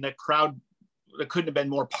 right? I mean, the crowd, it couldn't have been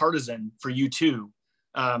more partisan for U2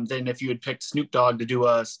 than if you had picked Snoop Dogg to do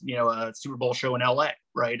a Super Bowl show in LA,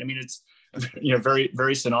 right? I mean, it's, very,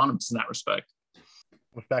 very synonymous in that respect.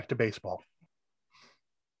 Back to baseball.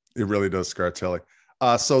 It really does, Scartelli.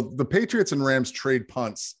 So the Patriots and Rams trade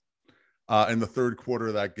punts in the third quarter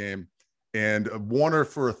of that game, and Warner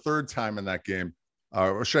for a third time in that game,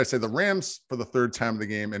 or should I say the Rams for the third time of the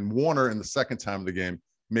game, and Warner in the second time of the game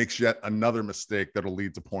makes yet another mistake that'll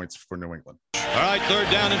lead to points for New England. All right, 3rd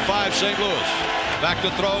down and 5, St. Louis. Back to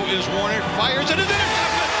throw is Warner, fires it, is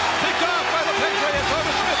intercepted, picked off by the Patriots.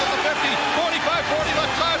 Otis Smith at the 50, 45-40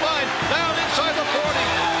 left sideline, down inside the 40.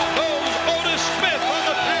 Goes Otis Smith on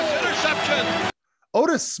the pass interception.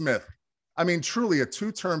 Otis Smith, I mean, truly a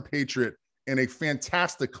 2-term Patriot and a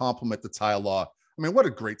fantastic compliment to Ty Law. I mean, what a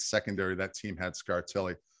great secondary that team had,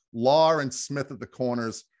 Scartelli. Law and Smith at the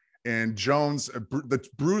corners, and Jones, the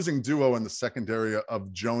bruising duo in the secondary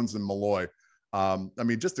of Jones and Malloy. I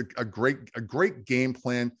mean, just a great game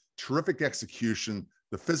plan, terrific execution.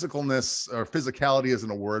 The physicalness or physicality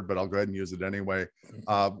isn't a word, but I'll go ahead and use it anyway.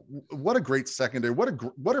 What a great secondary. What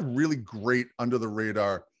a really great under the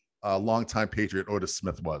radar longtime Patriot Otis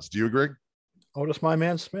Smith was. Do you agree? Otis, my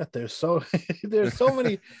man Smith. There's so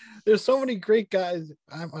many great guys.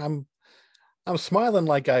 I'm smiling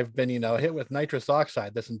like I've been, hit with nitrous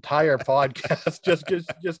oxide this entire podcast,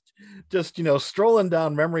 just strolling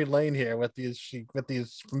down memory lane here with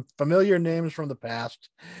these familiar names from the past.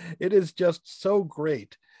 It is just so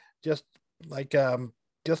great. Just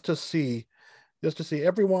to see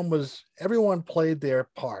everyone played their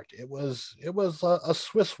part. It was a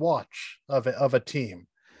Swiss watch of a team.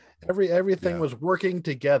 Everything was working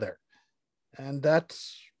together, and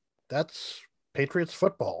that's Patriots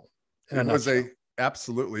football. John,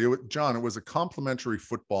 it was a complimentary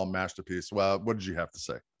football masterpiece. Well, what did you have to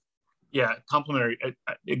say? Yeah, complimentary.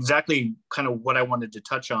 Exactly kind of what I wanted to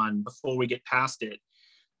touch on before we get past it.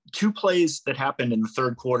 2 plays that happened in the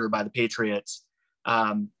third quarter by the Patriots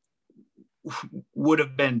would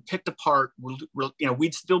have been picked apart.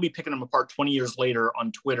 We'd still be picking them apart 20 years later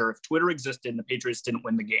on Twitter if Twitter existed and the Patriots didn't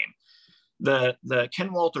win the game. The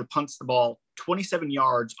Ken Walter punts the ball 27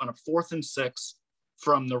 yards on a 4th and 6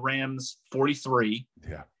 from the Rams 43.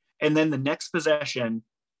 Yeah. And then the next possession,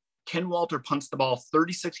 Ken Walter punts the ball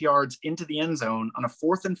 36 yards into the end zone on a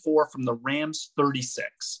 4th and 4 from the Rams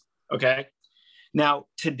 36. Okay. Now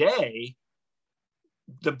today,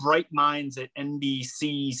 the bright minds at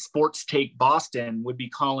NBC Sports Take Boston would be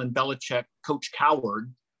calling Belichick Coach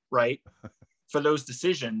Coward, right? For those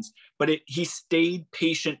decisions, but he stayed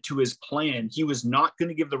patient to his plan. He was not going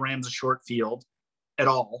to give the Rams a short field at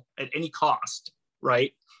all, at any cost,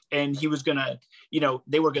 right? And he was going to,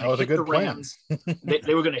 they were going to hit the Rams.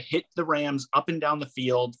 they were going to hit the Rams up and down the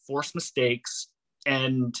field, force mistakes,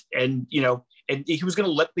 and he was going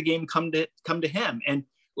to let the game come to him. And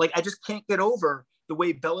I just can't get over the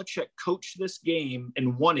way Belichick coached this game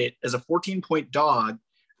and won it as a 14-point dog,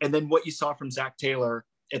 and then what you saw from Zach Taylor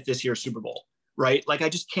at this year's Super Bowl. Right? I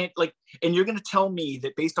just can't and you're going to tell me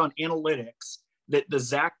that based on analytics that the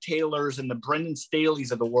Zach Taylors and the Brendan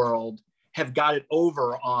Staleys of the world have got it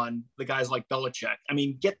over on the guys like Belichick. I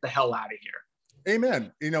mean, get the hell out of here.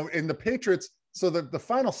 Amen. In the Patriots, so the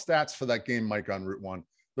final stats for that game, Mike, on Route 1,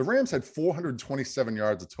 the Rams had 427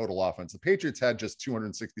 yards of total offense. The Patriots had just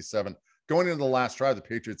 267. Going into the last drive, the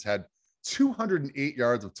Patriots had 208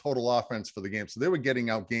 yards of total offense for the game. So they were getting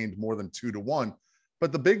outgained more than 2-1.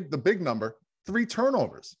 But the big number, 3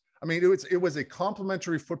 turnovers. I mean, it was a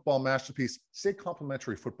complimentary football masterpiece. Say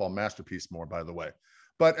complimentary football masterpiece more, by the way.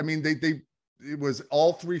 But I mean, it was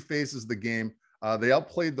all 3 phases of the game. They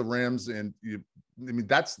outplayed the Rams, and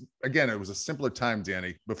that's, again, it was a simpler time,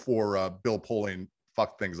 Danny, before Bill Polian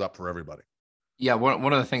fucked things up for everybody. Yeah,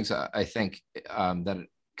 one of the things I think that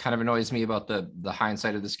kind of annoys me about the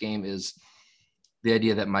hindsight of this game is the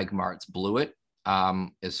idea that Mike Martz blew it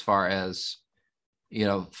as far as,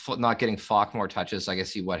 not getting Falk more touches. I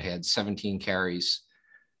guess he had 17 carries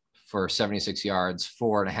for 76 yards,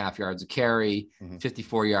 4.5 yards a carry,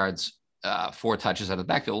 54 yards, 4 touches out of the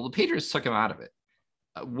backfield. Well, the Patriots took him out of it.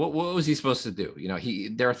 What was he supposed to do?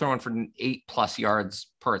 They're throwing for 8+ yards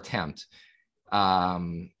per attempt.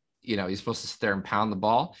 He's supposed to sit there and pound the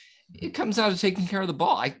ball. It comes out of taking care of the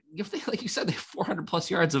ball. Like you said, they have 400+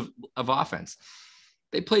 yards of offense.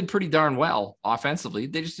 They played pretty darn well offensively.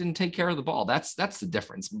 They just didn't take care of the ball. That's the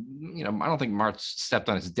difference. I don't think Martz stepped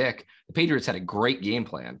on his dick. The Patriots had a great game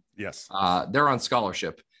plan. Yes. They're on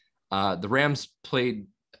scholarship. The Rams played,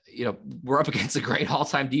 we're up against a great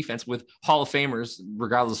all-time defense with Hall of Famers,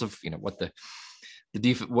 regardless of, what the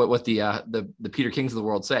Peter Kings of the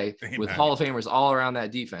world say. Amen. With Hall of Famers all around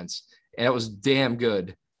that defense. And it was damn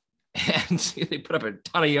good. And they put up a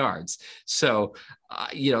ton of yards. So,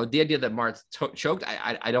 the idea that Martz choked,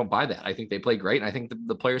 I don't buy that. I think they played great. And I think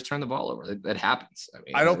the players turned the ball over. That happens.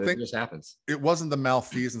 I don't think it just happens. It wasn't the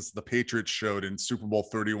malfeasance the Patriots showed in Super Bowl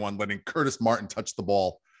 31, letting Curtis Martin touch the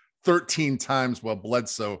ball 13 times while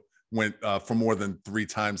Bledsoe went for more than 3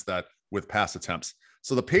 times that with pass attempts.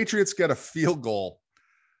 So the Patriots get a field goal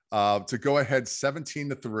to go ahead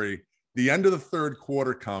 17-3. The end of the third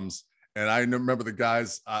quarter comes. And I remember the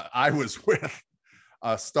guys I was with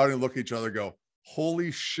starting to look at each other and go,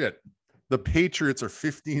 holy shit, the Patriots are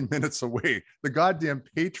 15 minutes away. The goddamn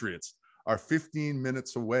Patriots are 15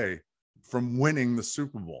 minutes away from winning the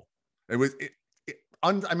Super Bowl.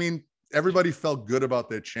 Everybody felt good about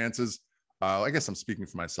their chances. I guess I'm speaking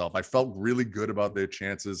for myself. I felt really good about their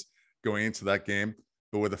chances going into that game.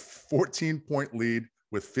 But with a 14-point lead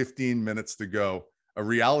with 15 minutes to go, a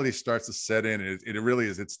reality starts to set in. It really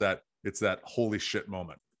is. It's that holy shit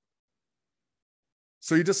moment.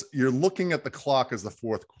 So you're looking at the clock as the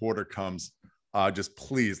fourth quarter comes. Just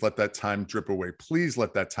please let that time drip away. Please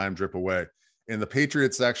let that time drip away. And the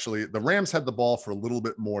Patriots the Rams had the ball for a little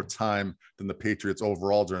bit more time than the Patriots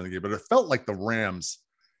overall during the game, but it felt like the Rams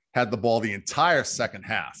had the ball the entire second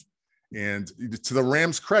half. And to the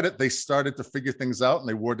Rams' credit, they started to figure things out and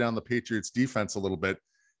they wore down the Patriots defense a little bit.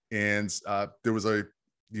 And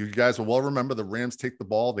you guys will well remember the Rams take the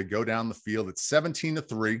ball. They go down the field. It's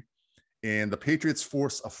 17-3. And the Patriots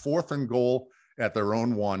force a 4th and goal at their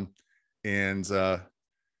own 1. And, I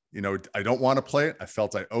don't want to play it. I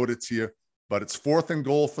felt I owed it to you. But it's 4th and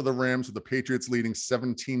goal for the Rams with the Patriots leading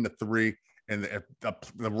 17-3. And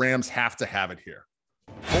the Rams have to have it here.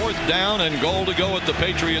 4th down and goal to go at the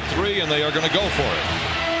Patriot 3, and they are going to go for it.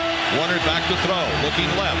 Warner back to throw, looking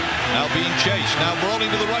left, now being chased, now rolling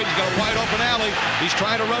to the right, he's got a wide open alley, he's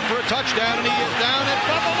trying to run for a touchdown, and he is down and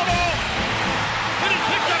fumbled the ball. It is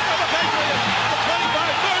picked up by the Patriots, the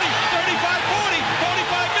 25, 30, 35, 40,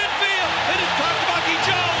 45 midfield, it is Bucky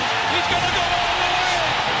Jones, he's going to go all the way.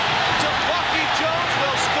 Bucky Jones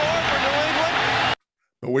will score for New England.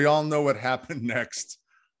 But we all know what happened next.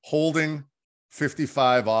 Holding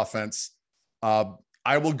 55 offense.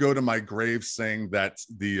 I will go to my grave saying that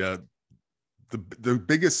the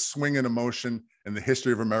biggest swing in emotion in the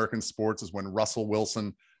history of American sports is when Russell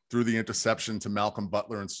Wilson threw the interception to Malcolm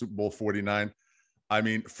Butler in Super Bowl 49. I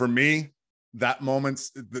mean, for me, that moment,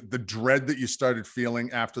 the dread that you started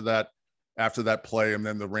feeling after that play, and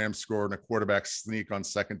then the Rams scored and a quarterback sneak on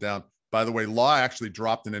 2nd down. By the way, Law actually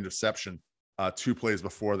dropped an interception 2 plays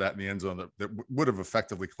before that in the end zone that would have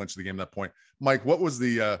effectively clinched the game at that point. Mike, what was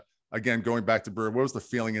again, going back to Bird, what was the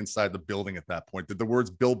feeling inside the building at that point? Did the words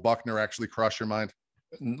Bill Buckner actually cross your mind?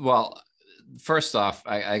 Well, first off,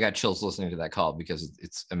 I got chills listening to that call because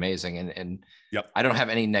it's amazing. And yep. I don't have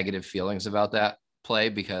any negative feelings about that play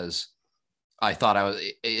because I thought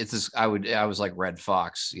I was like Red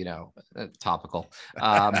Fox, topical.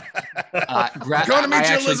 Going to meet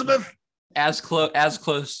you, Elizabeth. As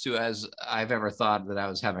close to as I've ever thought that I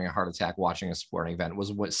was having a heart attack watching a sporting event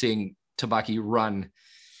was seeing Tabaki run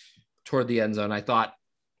toward the end zone. I thought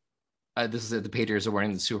this is it. The Patriots are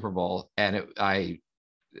winning the Super Bowl. And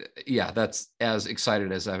that's as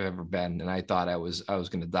excited as I've ever been. And I thought I was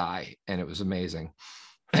going to die, and it was amazing.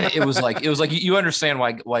 It was like you understand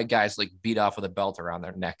why guys like beat off with a belt around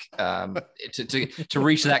their neck to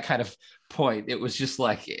reach that kind of point. It was just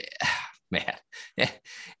like, man.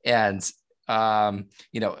 And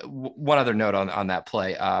one other note on that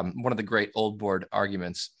play, one of the great old board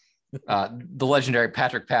arguments, the legendary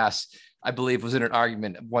Patrick Pass, I believe, was in an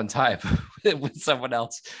argument one time with someone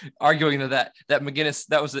else, arguing that McGinnis,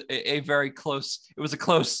 that was a very close, it was a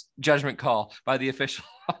close judgment call by the official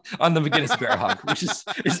on the McGinnis bear hug, which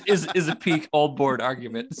is a peak old board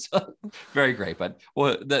argument. So, very great. But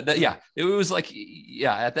it was like,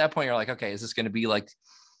 at that point you're like, okay, is this going to be like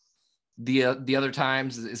the other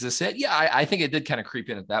times? Is this it? Yeah, I think it did kind of creep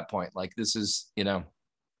in at that point. Like, this is,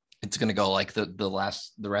 It's going to go like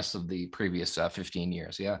the rest of the previous 15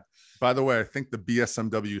 years. Yeah. By the way, I think the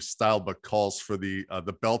BSMW style book calls for the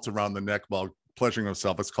belt around the neck while pleasuring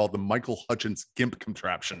himself. It's called the Michael Hutchins GIMP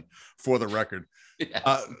contraption, for the record.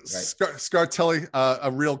 Yes, right. Scartelli,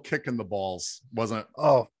 a real kick in the balls, wasn't it?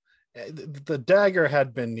 Oh, the dagger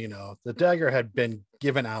had been,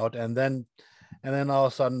 given out, and then all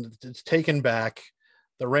of a sudden it's taken back.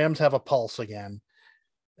 The Rams have a pulse again,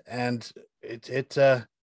 and it's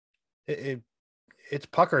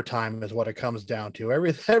pucker time is what it comes down to.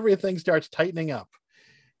 Everything starts tightening up.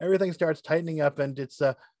 Everything starts tightening up, and it's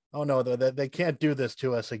oh no, they can't do this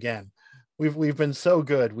to us again. We've been so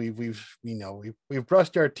good. We've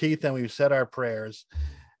brushed our teeth and we've said our prayers,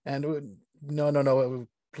 and no,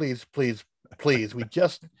 please,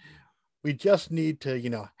 we just need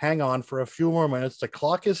to hang on for a few more minutes. The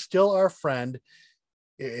clock is still our friend,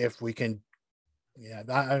 if we can. Yeah,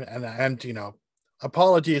 and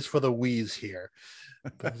apologies for the wheeze here.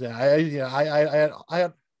 But I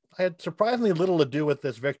had surprisingly little to do with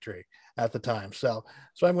this victory at the time, so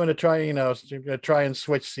I'm going to try and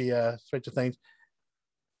switch the things.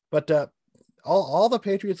 But all the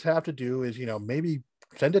Patriots have to do is maybe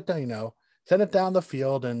send it down the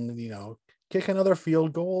field and kick another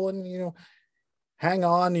field goal and hang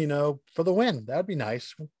on for the win. That'd be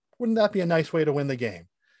nice. Wouldn't that be a nice way to win the game?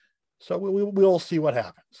 So we'll see what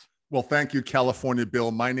happens. Well, thank you, California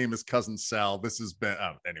Bill. My name is Cousin Sal. This has been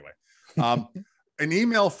anyway. An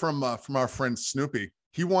email from our friend Snoopy.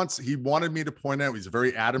 He wanted me to point out, he's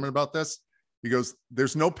very adamant about this. He goes,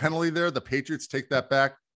 there's no penalty there. The Patriots take that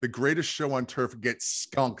back. The greatest show on turf gets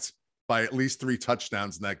skunked by at least 3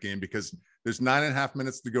 touchdowns in that game, because there's 9.5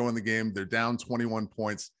 minutes to go in the game. They're down 21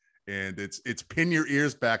 points, and it's pin your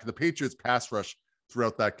ears back. The Patriots pass rush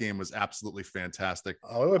throughout that game was absolutely fantastic.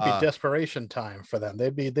 Oh, it would be desperation time for them.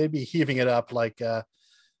 They'd be heaving it up like a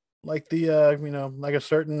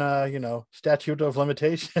certain statute of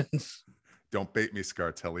limitations. Don't bait me,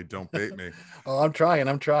 Scartelli. Don't bait me. Oh, I'm trying.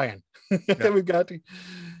 Yeah. We've got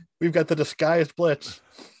the disguised blitz.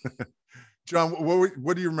 John,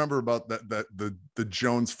 what do you remember about the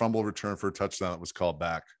Jones fumble return for a touchdown that was called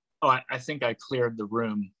back? Oh, I think I cleared the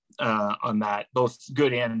room on that, both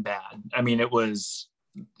good and bad. I mean, it was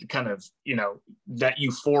kind of, that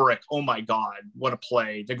euphoric, oh my God, what a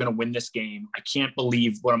play. They're going to win this game. I can't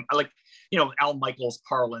believe what I'm like, Al Michaels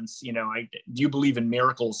parlance, do you believe in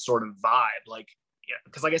miracles sort of vibe? Like, yeah,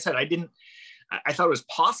 because like I said, I thought it was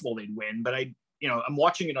possible they'd win, but I'm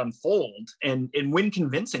watching it unfold and win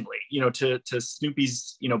convincingly, to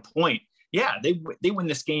Snoopy's, point. Yeah, they win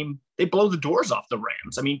this game. They blow the doors off the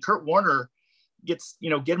Rams. I mean, Kurt Warner gets,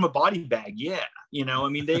 get him a body bag. Yeah.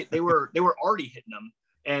 They were already hitting them.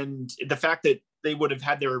 And the fact that they would have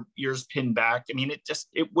had their ears pinned back, I mean, it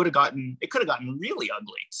could have gotten really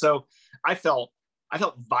ugly. So I felt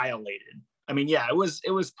violated. I mean, yeah, it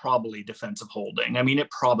was probably defensive holding. I mean, it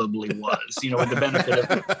probably was, with the benefit of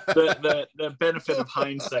the benefit of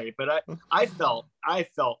hindsight. But I felt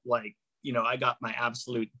like, I got my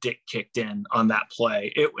absolute dick kicked in on that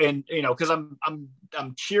play. Because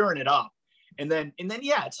I'm cheering it up, and then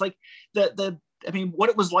yeah, it's like what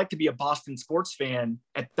it was like to be a Boston sports fan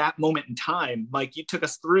at that moment in time. Mike, you took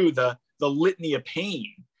us through the litany of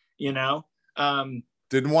pain.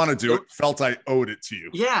 Didn't want to do it. Felt I owed it to you.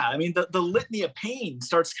 Yeah, I mean, the litany of pain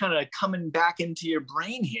starts kind of coming back into your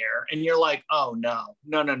brain here, and you're like, oh no.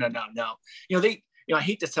 I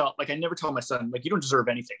hate to tell, like, I never tell my son, like, you don't deserve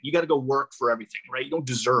anything. You got to go work for everything, right? You don't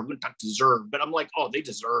deserve, we don't deserve, but I'm like, oh, they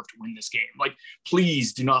deserve to win this game. Like,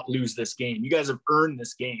 please do not lose this game. You guys have earned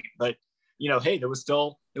this game. But, hey, there was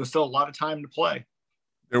still a lot of time to play.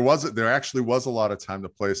 There actually was a lot of time to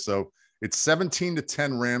play. So it's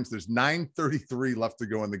 17-10 Rams. There's 9:33 left to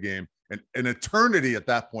go in the game, and an eternity at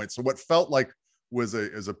that point. So what felt like was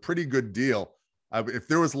a pretty good deal. If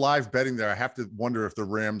there was live betting there, I have to wonder if the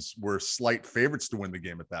Rams were slight favorites to win the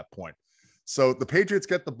game at that point. So the Patriots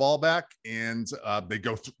get the ball back, and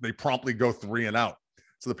they promptly go 3 and out.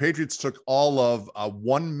 So the Patriots took all of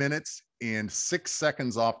 1 minute and 6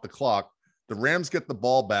 seconds off the clock. The Rams get the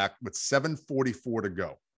ball back with 7:44 to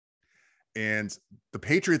go. And the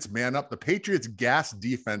Patriots man up. The Patriots gas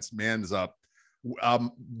defense mans up.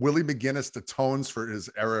 Willie McGinnis atones for his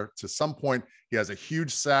error. To some point, he has a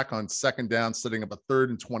huge sack on second down, setting up a 3rd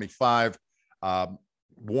and 25.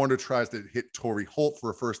 Warner tries to hit Torrey Holt for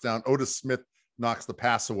a first down. Otis Smith knocks the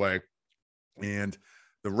pass away, and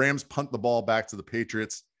the Rams punt the ball back to the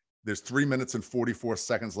Patriots. There's 3 minutes and 44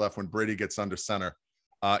 seconds left when Brady gets under center.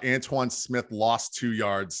 Antoine Smith lost 2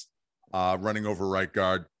 yards running over right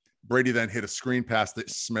guard. Brady then hit a screen pass to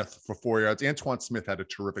Smith for 4 yards. Antoine Smith had a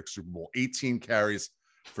terrific Super Bowl, 18 carries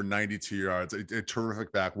for 92 yards. A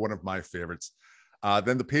terrific back, one of my favorites.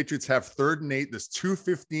 Then the Patriots have 3rd and 8. There's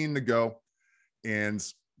 2:15 to go. And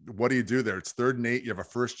what do you do there? It's 3rd and 8. You have a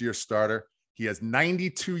first-year starter. He has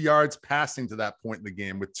 92 yards passing to that point in the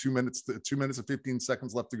game with 2 minutes and 15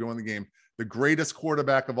 seconds left to go in the game. The greatest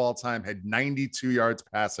quarterback of all time had 92 yards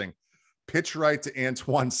passing. Pitch right to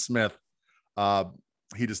Antoine Smith.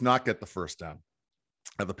 He does not get the first down.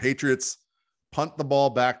 The Patriots punt the ball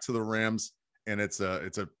back to the Rams, and it's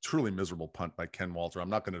a truly miserable punt by Ken Walter. I'm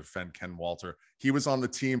not going to defend Ken Walter. He was on the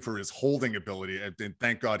team for his holding ability, and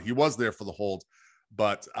thank God he was there for the hold.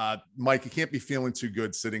 But Mike, you can't be feeling too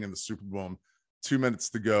good sitting in the Superdome. 2 minutes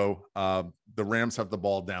to go. The Rams have the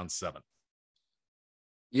ball down 7.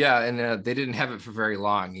 Yeah, and they didn't have it for very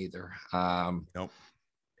long either. Nope.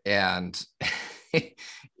 And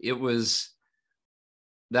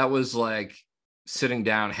that was like sitting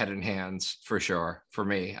down, head in hands for sure. For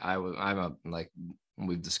me, like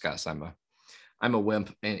we've discussed, I'm a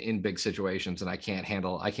wimp in big situations, and I can't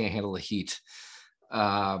handle the heat.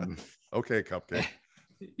 Okay, Cupcake.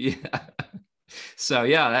 Yeah. So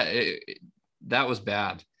yeah, that was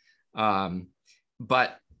bad.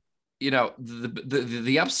 But you know,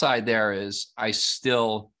 the upside there is I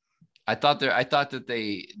thought that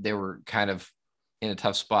they were kind of in a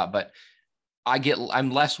tough spot, but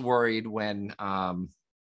I'm less worried when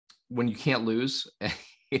you can't lose.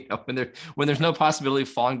 You know, when there's no possibility of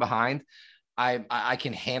falling behind, I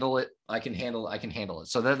can handle it. I can handle it.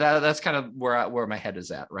 So that's kind of where my head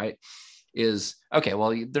is at, right? Is okay.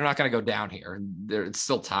 Well, they're not going to go down here. It's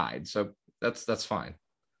still tied. So that's fine.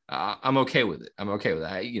 I'm okay with it.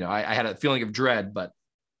 I had a feeling of dread, but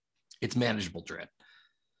it's manageable dread.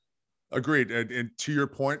 Agreed. And to your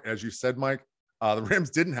point, as you said, Mike, the Rams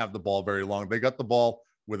didn't have the ball very long. They got the ball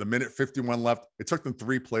with 1:51 left. It took them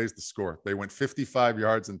 3 plays to score. They went 55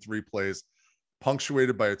 yards in 3 plays,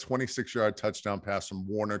 punctuated by a 26-yard touchdown pass from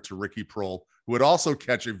Warner to Ricky Prohl, who would also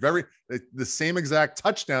catch the same exact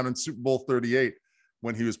touchdown in Super Bowl 38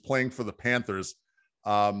 when he was playing for the Panthers.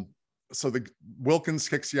 So the Wilkins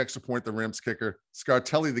kicks the extra point, the Rams kicker.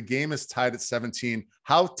 Scartelli, the game is tied at 17.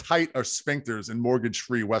 How tight are sphincters in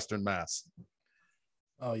mortgage-free Western Mass?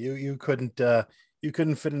 Oh, you couldn't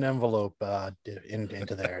fit an envelope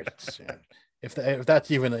into there. If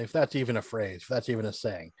that's even a phrase, if that's even a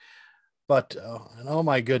saying. But and oh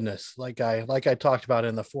my goodness, like I talked about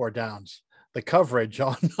in the 4 downs, the coverage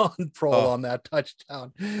on Prohl on that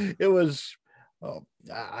touchdown, it was. Oh,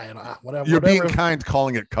 I don't know. Whatever. You're being kind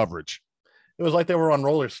calling it coverage. It was like they were on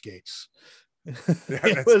roller skates.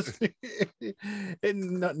 Yeah,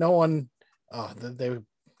 no one. Oh,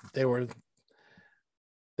 they were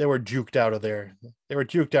juked out of their. They were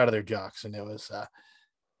juked out of their jocks, and it was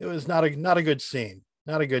not a good scene.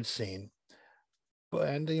 Not a good scene.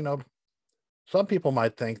 And you know, some people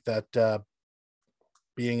might think that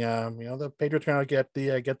being the Patriots are going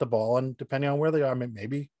to get the ball, and depending on where they are,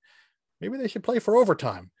 maybe they should play for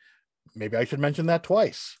overtime. Maybe I should mention that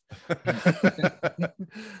twice.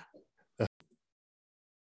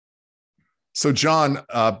 So John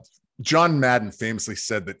Madden famously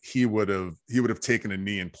said that he would have taken a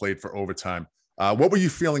knee and played for overtime. What were you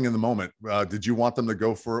feeling in the moment? Did you want them to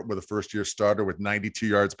go for it with a first-year starter with 92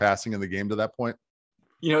 yards passing in the game to that point?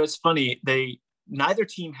 You know, it's funny. Neither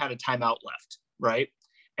team had a timeout left, right?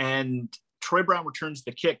 And Troy Brown returns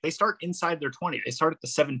the kick. They start inside their 20. They start at the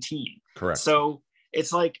 17. Correct. So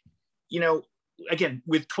it's like, you know, again,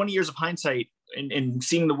 with 20 years of hindsight and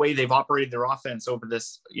seeing the way they've operated their offense over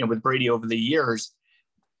this, you know, with Brady over the years,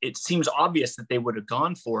 it seems obvious that they would have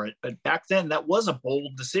gone for it. But back then that was a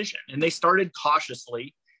bold decision. And they started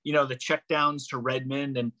cautiously, you know, the check downs to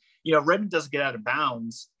Redmond, and, you know, Redmond doesn't get out of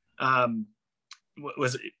bounds.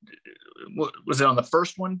 Was it on the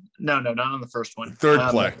first one? No, not on the first one. Third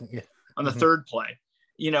play. On the third play,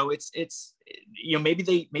 you know, it's you know, maybe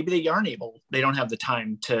they aren't able. They don't have the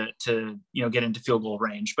time to you know, get into field goal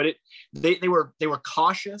range. But they were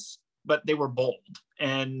cautious, but they were bold.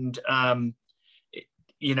 And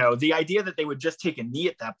you know, the idea that they would just take a knee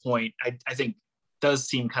at that point, I think does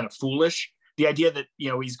seem kind of foolish. The idea that, you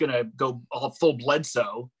know, he's going to go all full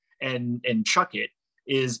Bledsoe and chuck it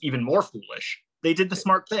is even more foolish. They did the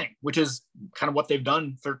smart thing, which is kind of what they've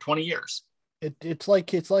done for 20 years. It's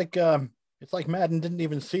like Madden didn't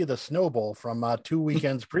even see the snowball from 2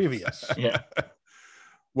 weekends previous. Yeah.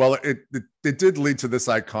 Well, it did lead to this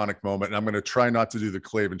iconic moment, and I'm going to try not to do the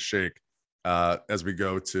Clave and Shake as we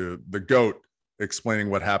go to the GOAT explaining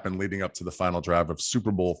what happened leading up to the final drive of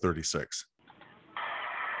Super Bowl 36.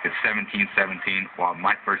 It's 17-17. Well,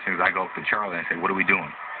 my first thing is I go up to Charlie and I say, "What are we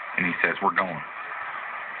doing?" And he says, "We're going."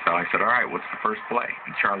 So I said, all right, what's the first play?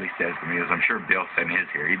 And Charlie says to me, as I'm sure Bill sent his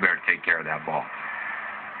here, you better take care of that ball.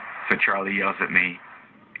 So Charlie yells at me.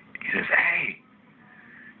 He says, hey,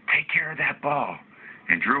 take care of that ball.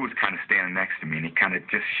 And Drew was kind of standing next to me, and he kind of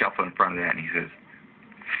just shuffled in front of that, and he says,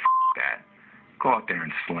 that. Go out there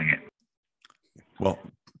and sling it. Well,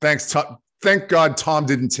 thanks, Tom. Thank God Tom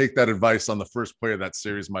didn't take that advice on the first play of that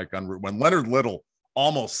series, Mike Unruh. When Leonard Little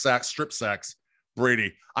almost strip sacks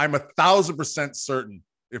Brady, I'm 1,000% certain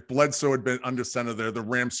if Bledsoe had been under center there, the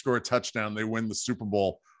Rams score a touchdown, they win the Super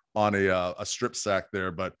Bowl on a strip sack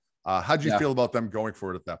there. But how'd you feel about them going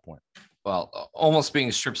for it at that point? Well, almost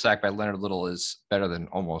being strip sacked by Leonard Little is better than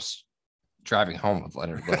almost driving home with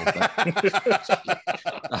Leonard Little. But,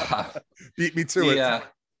 beat me to it. Yeah,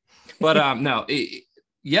 but no, I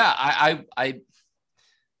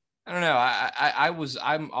don't know.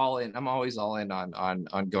 I'm all in. I'm always all in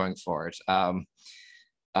on going for it.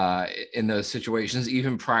 In those situations,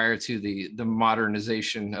 even prior to the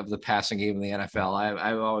modernization of the passing game in the NFL,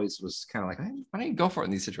 I always was kind of like, why don't you go for it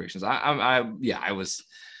in these situations?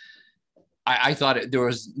 I thought there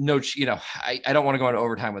was no, I don't want to go into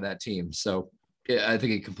overtime with that team. So I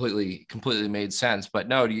think it completely made sense. But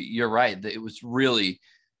no, you're right. It was really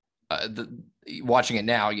watching it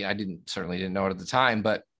now. I certainly didn't know it at the time,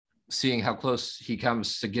 but seeing how close he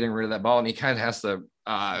comes to getting rid of that ball, and he kind of has to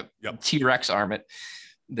T-Rex arm it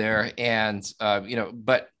there. And,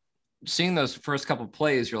 but seeing those first couple of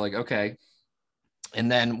plays, you're like, okay.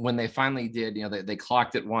 And then when they finally did, they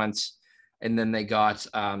clocked it once. And then they got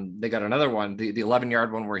another one, the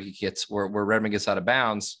 11-yard one where where Redmond gets out of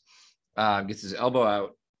bounds, gets his elbow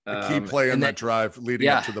out. The key play in that drive leading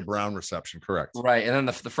up to the Brown reception, correct? Right, and then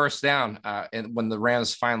the first down, and when the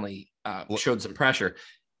Rams finally showed some pressure,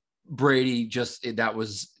 Brady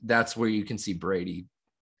that's where you can see Brady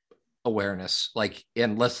awareness,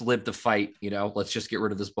 and let's live the fight. Let's just get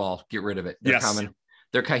rid of this ball, get rid of it. They're coming.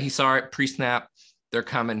 He saw it pre-snap. They're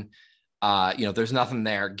coming. There's nothing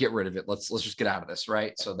there. Get rid of it. Let's just get out of this,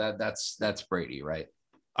 right? So that's Brady, right?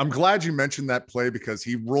 I'm glad you mentioned that play because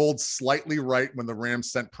he rolled slightly right when the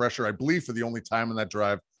Rams sent pressure, I believe, for the only time in that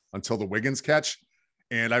drive until the Wiggins catch.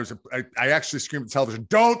 And I actually screamed at television,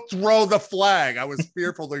 "Don't throw the flag!" I was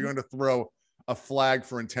fearful they're going to throw a flag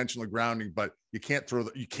for intentional grounding, but you can't throw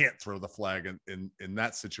the flag in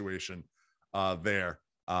that situation there,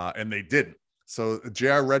 and they didn't. So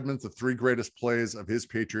J.R. Redmond's the 3 greatest plays of his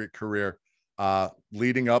Patriot career,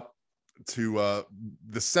 leading up to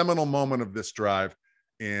the seminal moment of this drive.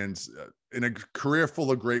 And in a career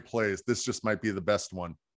full of great plays, this just might be the best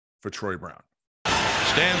one for Troy Brown.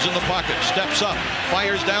 Stands in the pocket, steps up,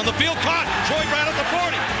 fires down the field, caught. Troy Brown at the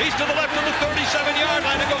 40. He's to the left of the 37-yard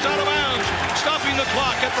line and goes out of bounds, stopping the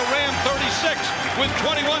clock at the Ram 36 with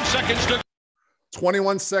 21 seconds to go.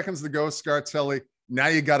 21 seconds to go, Scartelli. Now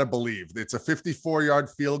you got to believe. It's a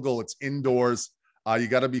 54-yard field goal. It's indoors. You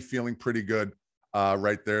got to be feeling pretty good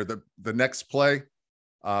right there. The next play,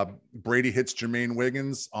 Brady hits Jermaine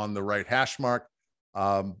Wiggins on the right hash mark.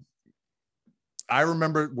 I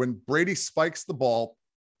remember when Brady spikes the ball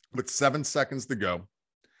with 7 seconds to go,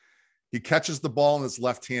 he catches the ball in his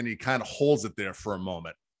left hand. He kind of holds it there for a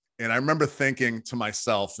moment. And I remember thinking to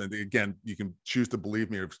myself, and again, you can choose to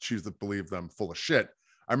believe me or choose to believe them full of shit.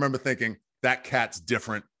 I remember thinking that cat's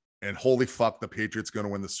different and holy fuck, the Patriots going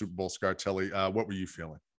to win the Super Bowl. Scartelli, what were you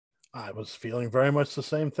feeling? I was feeling very much the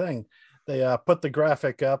same thing. They put the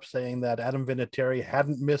graphic up saying that Adam Vinatieri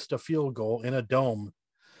hadn't missed a field goal in a dome.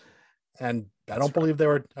 And I don't believe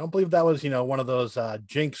that was, one of those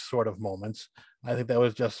jinx sort of moments. I think that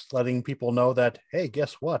was just letting people know that, hey,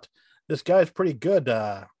 guess what? This guy's pretty good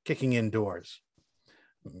kicking indoors.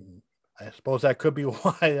 I suppose that could be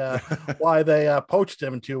why they poached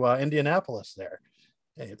him to Indianapolis there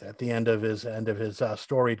at the end of his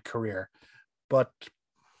storied career. But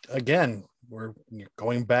again, we're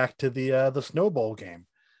going back to the Snow Bowl game.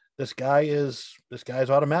 This guy's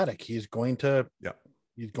automatic. He's going to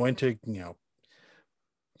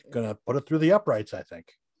gonna put it through the uprights, I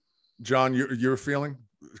think. John, you're feeling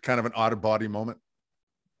kind of an out of body moment.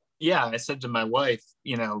 Yeah, I said to my wife,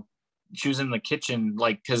 she was in the kitchen,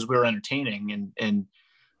 like, because we were entertaining, and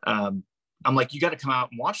I'm like, you got to come out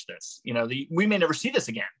and watch this. We may never see this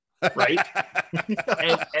again, right?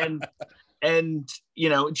 and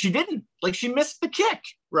she didn't. Like, she missed the kick,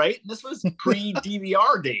 right? This was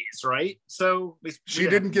pre-DVR days, right? So she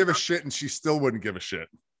didn't give a shit, and she still wouldn't give a shit.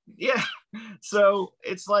 Yeah. So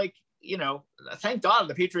it's like, thank God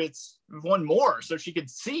the Patriots won more so she could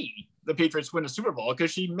see the Patriots win a Super Bowl because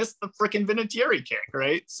she missed the freaking Vinatieri kick,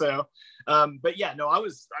 right? So, but yeah, no, I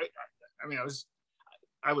was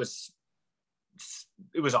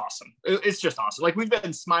it was awesome. It's just awesome. Like, we've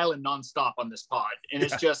been smiling nonstop on this pod, and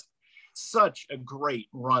it's just such a great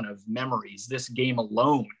run of memories, this game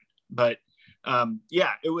alone. But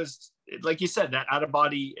it was, like you said, that out of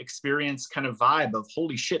body experience kind of vibe of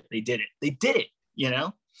holy shit, they did it, you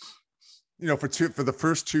know? For the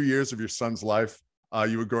first 2 years of your son's life,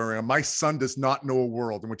 you would go around, my son does not know a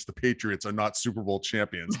world in which the Patriots are not Super Bowl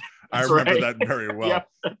champions. I remember that very well.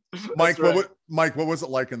 Mike, Mike, what was it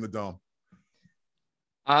like in the Dome?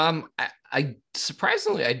 I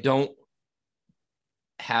surprisingly, I don't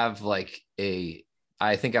have like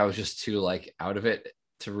I think I was just too like out of it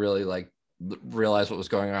to really like realize what was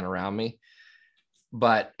going on around me.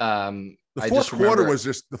 But the fourth quarter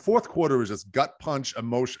was just gut punch,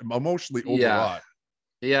 emotionally overwrought.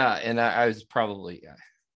 Yeah, and I was probably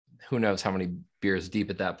who knows how many beers deep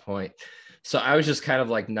at that point. So I was just kind of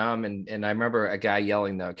like numb, and I remember a guy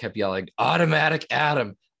kept yelling, "Automatic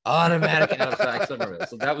Adam, automatic Adam."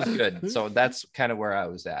 So that was good. So that's kind of where I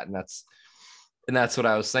was at, and that's what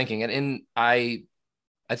I was thinking. And I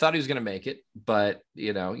thought he was going to make it, but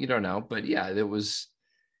you don't know. But yeah, it was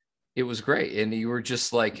great, and you were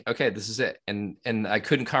just like, okay, this is it. And I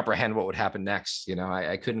couldn't comprehend what would happen next.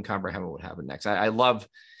 I couldn't comprehend what would happen next. I love,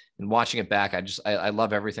 and watching it back, I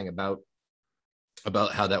love everything about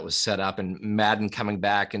how that was set up, and Madden coming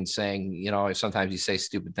back and saying, sometimes you say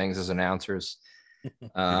stupid things as announcers.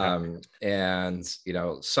 And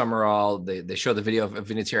Summerall, they show the video of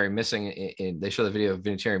Vinatieri missing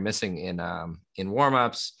in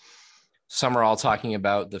warmups. Summerall talking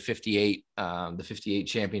about the 58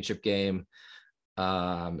 championship game,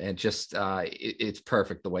 and just it's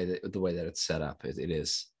perfect the way that it's set up. It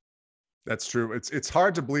is. That's true. It's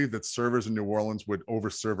hard to believe that servers in New Orleans would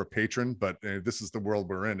overserve a patron, but this is the world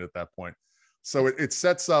we're in at that point. So it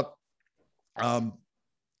sets up.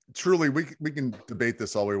 Truly, we can debate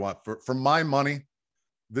this all we want. For my money,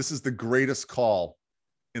 this is the greatest call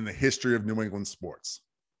in the history of New England sports.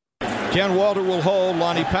 Ken Walter will hold.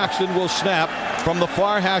 Lonnie Paxton will snap from the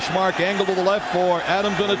far hash mark, angle to the left for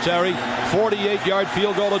Adam Vinatieri. 48-yard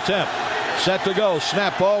field goal attempt. Set to go.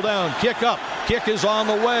 Snap, ball down. Kick up. Kick is on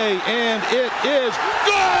the way, and it is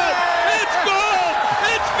good! It's good!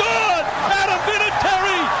 It's good! Adam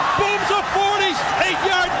Vinatieri booms a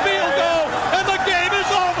 48-yard field goal, and the game is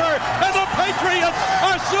over, and the Patriots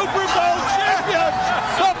are Super Bowl champions!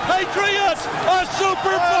 The Patriots are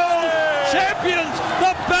Super Bowl champions!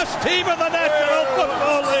 The best team in the National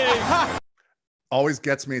Football League! Always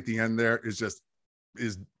gets me at the end there is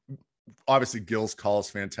obviously Gill's call is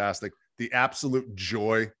fantastic. The absolute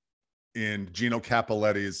joy in Gino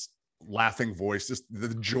Cappelletti's laughing voice, just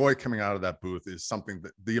the joy coming out of that booth is something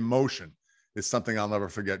that the emotion is something I'll never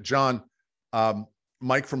forget. John,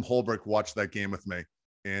 Mike from Holbrook watched that game with me,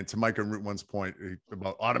 and to Mike and Route One's point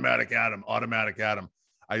about automatic Adam,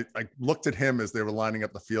 I looked at him as they were lining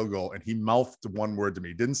up the field goal, and he mouthed one word to me.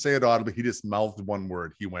 He didn't say it audibly. He just mouthed one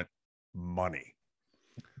word. He went, money.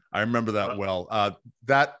 I remember that well.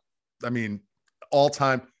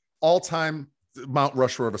 All time Mount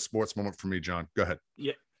Rushmore of a sports moment for me, John. Go ahead.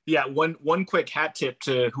 Yeah. One quick hat tip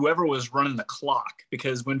to whoever was running the clock,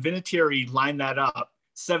 because when Vinatieri lined that up,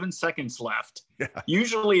 7 seconds left. Yeah.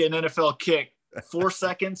 Usually an NFL kick, 4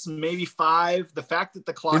 seconds, maybe 5. The fact that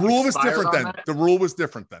the rule was different then. The rule was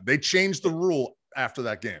different then. They changed the rule after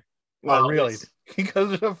that game. Well, really?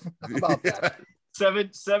 Because of about that.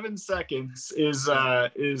 7 seconds is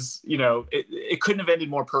it couldn't have ended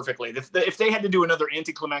more perfectly. If they had to do another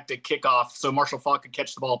anticlimactic kickoff so Marshall Faulk could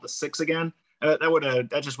catch the ball at the 6 again, that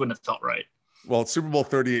just wouldn't have felt right. Well, Super Bowl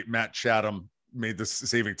 38, Matt Chatham made the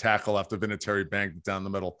saving tackle after Vinatieri banged it down the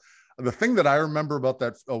middle. The thing that I remember about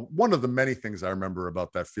that, one of the many things I remember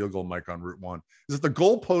about that field goal, Mike, on Route 1, is that the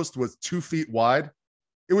goalpost was 2 feet wide.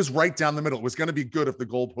 It was right down the middle. It was going to be good if the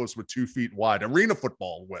goalposts were 2 feet wide. Arena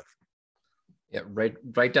football width. Yeah,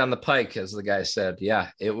 right down the pike, as the guy said. Yeah,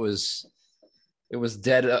 it was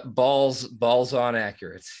dead balls on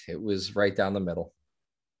accurate. It was right down the middle.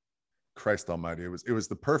 Christ Almighty! It was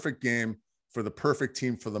the perfect game for the perfect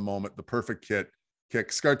team for the moment, the perfect kick.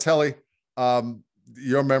 Scartelli,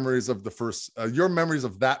 your memories of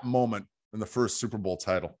that moment in the first Super Bowl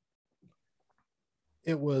title.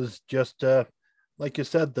 It was just like you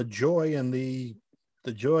said, the joy in the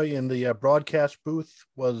broadcast booth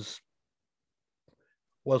was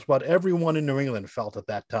what everyone in New England felt at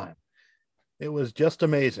that time. It was just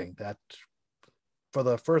amazing that for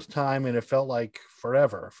the first time, and it felt like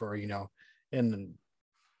forever in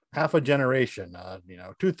half a generation,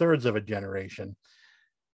 2/3 of a generation,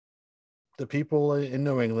 the people in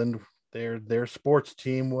New England, their sports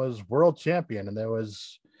team was world champion, and there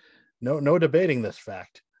was no debating this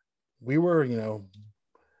fact. we were,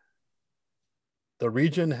 the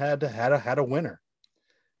region had a winner.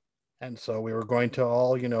 And so we were going to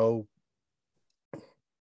all,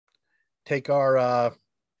 take our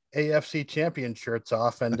AFC champion shirts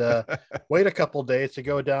off and wait a couple days to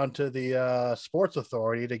go down to the Sports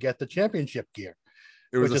Authority to get the championship gear,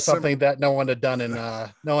 which is something that no one had done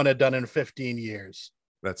in 15 years.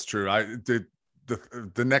 That's true. I did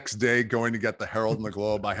the next day going to get the Herald and the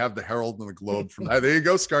Globe. I have the Herald and the Globe from there. You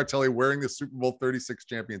go, Scartelli, wearing the Super Bowl 36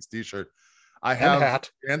 champions t-shirt. I have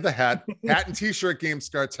the hat and t-shirt game,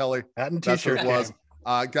 Scartelli. Hat and t-shirt. That's what it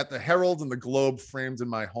was. Got the Herald and the Globe framed in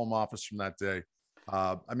my home office from that day.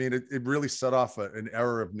 I mean, it really set off an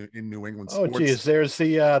era in New England sports. Oh, geez, there's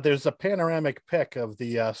a panoramic pic of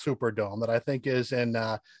the Superdome that I think is in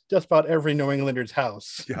just about every New Englander's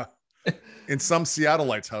house. Yeah, in some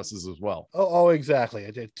Seattleites' houses as well. Oh, exactly.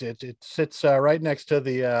 It sits right next to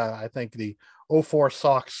the I think the 04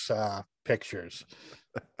 Sox pictures.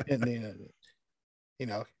 And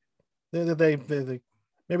they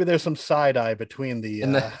maybe there's some side eye between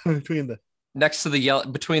the next to the yellow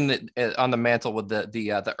between the on the mantle with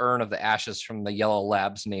the urn of the ashes from the Yellow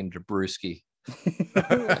Labs named Brewski.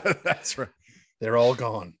 That's right. They're all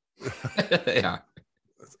gone. Yeah.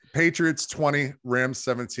 Patriots 20, Rams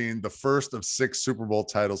 17, the first of 6 Super Bowl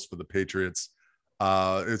titles for the Patriots.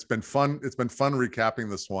 It's been fun. It's been fun recapping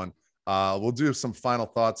this one. We'll do some final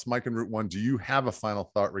thoughts. Mike and Route One, do you have a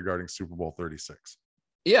final thought regarding Super Bowl 36?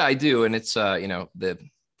 Yeah, I do. And it's,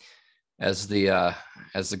 as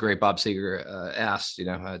the great Bob Seger asked,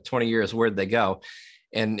 20 years, where'd they go?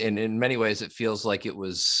 And in many ways, it feels like it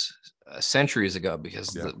was centuries ago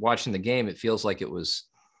because watching the game, it feels like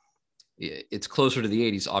it's closer to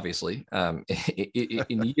the 80s, obviously,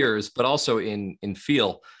 in years, but also in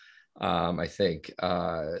feel. I think,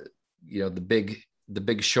 the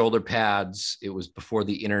big shoulder pads. It was before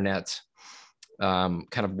the internet. Kind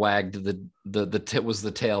of wagged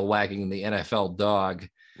the tail wagging the NFL dog.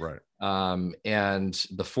 Right. And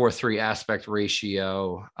the 4:3 aspect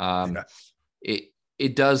ratio.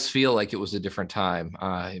 It does feel like it was a different time.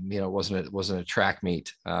 It wasn't a track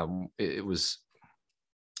meet. It was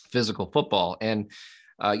physical football, and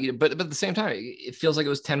but at the same time, it feels like it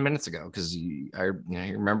was 10 minutes ago because I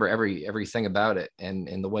remember everything about it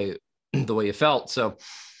and the way it felt. So,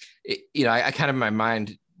 I kind of in my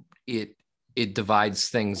mind it divides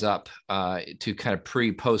things up to kind of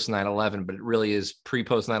pre-post 9/11, but it really is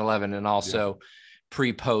pre-post 9/11 and also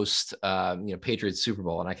pre-post Patriots Super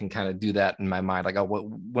Bowl. And I can kind of do that in my mind. Like,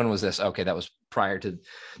 when was this? Okay, that was prior to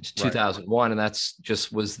 2001. And that's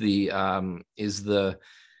just was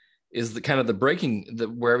is the kind of the breaking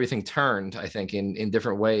where everything turned, I think, in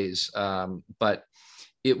different ways. But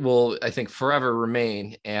it will, I think, forever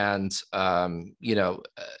remain. And,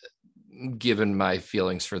 given my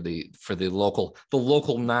feelings for the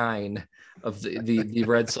local 9 of the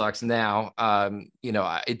Red Sox now,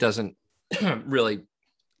 it doesn't really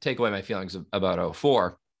take away my feelings about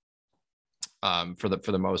 04 for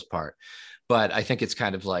the most part. But I think it's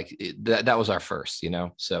kind of like that was our first,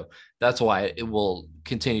 so that's why it will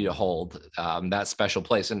continue to hold that special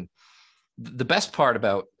place. And the best part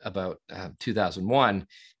about 2001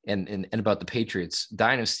 and about the Patriots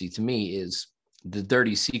dynasty to me is the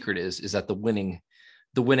dirty secret is that the winning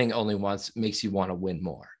only once makes you want to win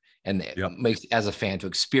more, and it makes as a fan to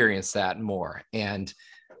experience that more. And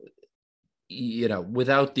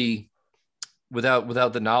without the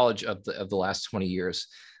knowledge of the last 20 years,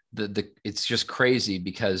 it's just crazy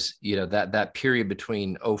because that period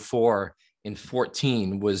between 04 and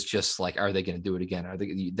 14 was just like, are they going to do it again?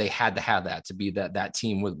 They had to have that to be that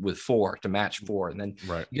team with 4 to match 4, and then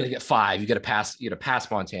you got to get 5. You got to pass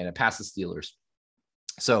Montana, pass the Steelers.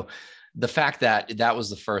 So the fact that was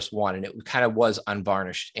the first one, and it kind of was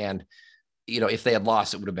unvarnished, and if they had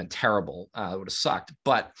lost, it would have been terrible. It would have sucked,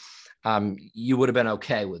 but you would have been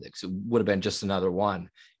okay with it. 'Cause it would have been just another one,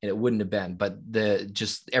 and it wouldn't have been. But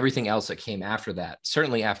just everything else that came after that,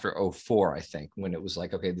 certainly after 04, I think, when it was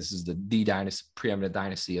like, okay, this is the dynasty, preeminent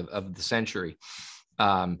dynasty of the century.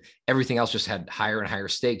 Everything else just had higher and higher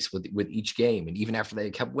stakes with each game. And even after they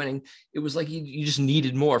kept winning, it was like you just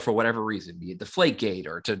needed more for whatever reason, be it Deflategate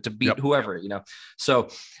or to beat whoever, So,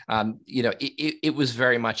 it was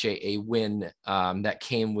very much a win that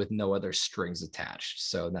came with no other strings attached.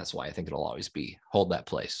 So that's why I think it'll always hold that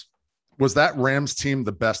place. Was that Rams team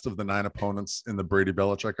the best of the 9 opponents in the Brady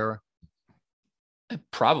Belichick era?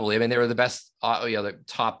 Probably. I mean, they were the best, the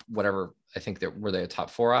top, whatever. I think were they a top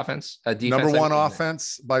 4 offense? Defense, number 1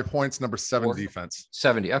 offense by points, number 7 4? Defense.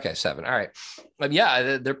 70. Okay, 7. All right. But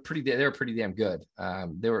yeah, they were pretty damn good.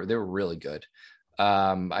 They were really good.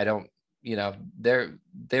 I don't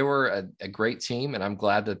they were a great team, and I'm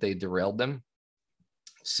glad that they derailed them.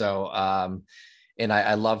 So, and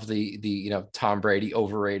I love the Tom Brady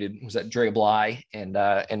overrated. Was that Dre Bly and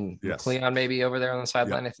Yes. Cleon maybe over there on the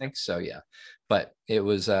sideline? Yep. I think so. Yeah, but it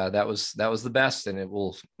was that was the best, and it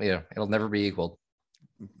will it'll never be equaled.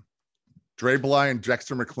 Dre Bly and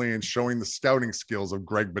Dexter McLean showing the scouting skills of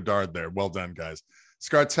Greg Bedard there. Well done, guys.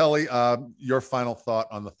 Scartelli, your final thought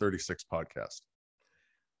on the 36 podcast.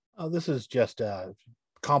 This is just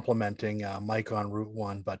complimenting Mike on Route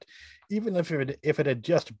One, but even if it had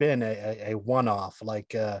just been a one-off, like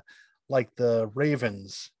the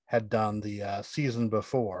Ravens had done the season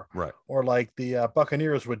before, right, or like the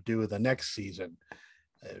Buccaneers would do the next season,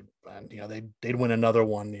 and they'd win another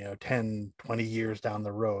one 10, 20 years down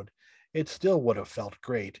the road, it still would have felt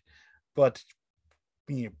great. But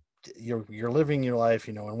you're living your life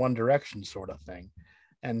in one direction sort of thing.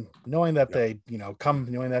 And knowing that they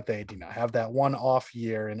have that one off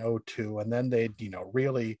year in 2002, and then they'd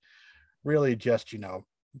really just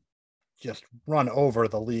run over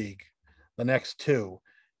the league the next two,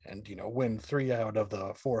 and win 3 out of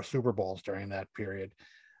the 4 Super Bowls during that period.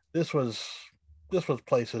 This was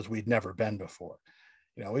places we'd never been before.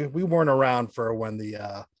 We weren't around for when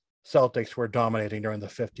the Celtics were dominating during the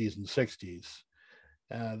 50s and 60s.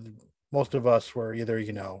 Most of us were either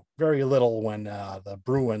very little when the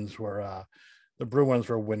Bruins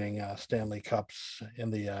were winning Stanley Cups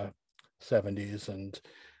in the 70s, and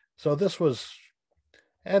so this was,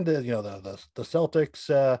 and the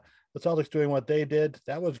Celtics doing what they did,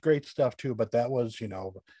 that was great stuff too. But that was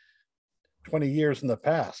 20 years in the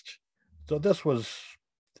past. So this was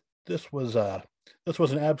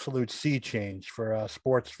an absolute sea change for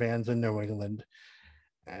sports fans in New England,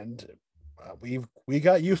 and we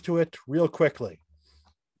got used to it real quickly.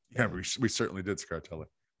 Yeah, we certainly did, Scartelli.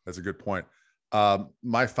 That's a good point.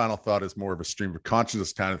 My final thought is more of a stream of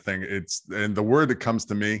consciousness kind of thing. And the word that comes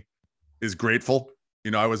to me is grateful.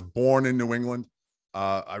 I was born in New England.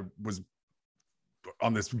 I was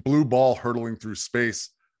on this blue ball hurtling through space.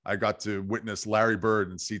 I got to witness Larry Bird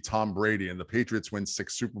and see Tom Brady and the Patriots win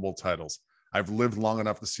 6 Super Bowl titles. I've lived long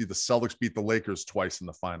enough to see the Celtics beat the Lakers twice in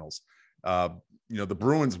the finals. The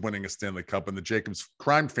Bruins winning a Stanley Cup and the Jacobs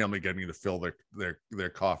crime family getting to fill their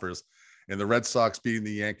coffers, and the Red Sox beating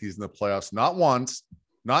the Yankees in the playoffs, not once,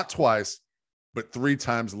 not twice, but 3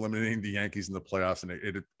 times eliminating the Yankees in the playoffs. And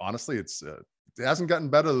it honestly, it hasn't gotten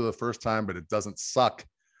better the first time, but it doesn't suck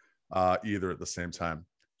either at the same time.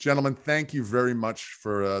 Gentlemen, thank you very much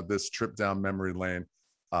for this trip down memory lane.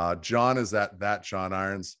 John is at that John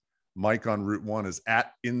Irons. Mike on Route One is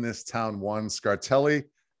at In This Town One. Scartelli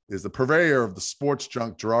is the purveyor of the sports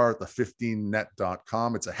junk drawer at the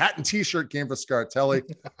 15net.com. It's a hat and t-shirt game for Scartelli.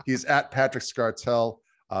 He's at Patrick Scartell,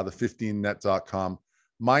 the 15net.com.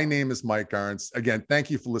 My name is Mike Irons. Again, thank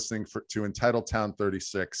you for listening to Entitled Town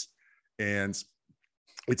 36. And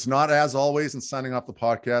it's not as always in signing off the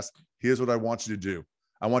podcast. Here's what I want you to do.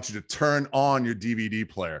 I want you to turn on your DVD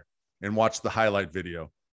player and watch the highlight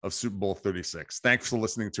video of Super Bowl 36. Thanks for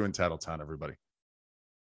listening to Entitled Town, everybody.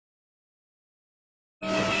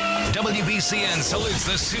 WBCN salutes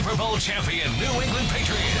the Super Bowl champion New England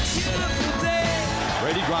Patriots.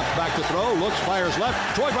 Brady drops back to throw, looks, fires left.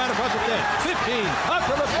 Troy Brown across the 10, 15, up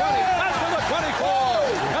to the 20, up to the 24.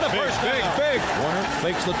 And a first down. Big. Warner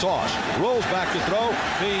fakes the toss, rolls back to throw,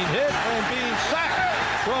 being hit and being sacked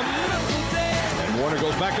from. And Warner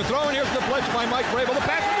goes back to throw, and here's the blitz by Mike Vrabel. The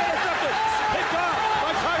pass is intercepted. Picked off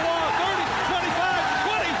by Tylaw. 30, 25,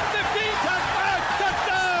 20, 15,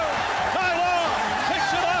 touchdown. Tylaw picks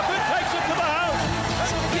it up and takes it to the house.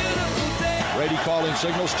 Brady calling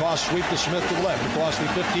signals, toss sweep to Smith to the left, across the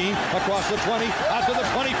 15, across the 20, out to the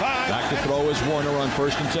 25. Back to throw is Warner on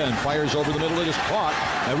 1st and 10. Fires over the middle, it is caught.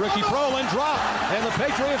 And Ricky Proland dropped, and the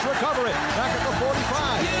Patriots recover it. Back at the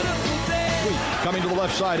 45. Coming to the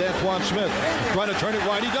left side, Antoine Smith trying to turn it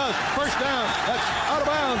wide. He does. First down. That's out of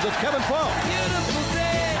bounds. It's Kevin Falk.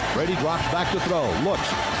 Brady drops back to throw. Looks.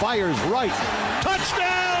 Fires right.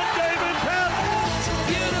 Touchdown, David Patton.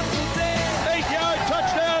 8-yard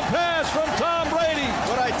touchdown pass from Tom Brady.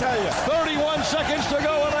 What'd I tell you? 31 seconds to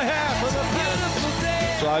go in the half.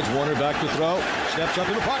 Sides Warner back to throw. Steps up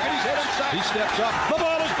in the pocket. He's hit him. He steps up. The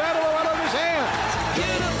ball is battled out of his hand.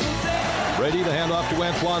 Brady, the handoff to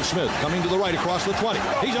Antoine Smith. Coming to the right across the 20.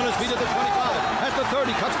 He's on his feet at the 25. At the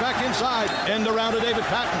 30, cuts back inside. End around to David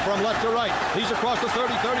Patton from left to right. He's across the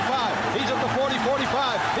 30, 35. He's at the 40,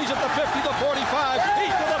 45. He's at the 50, the 45. He's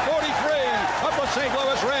to the 43 of the St.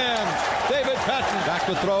 Louis Rams. David Patton. Back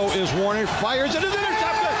to throw is Warner. Fires. It is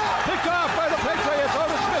intercepted. Picked off by the Patriots.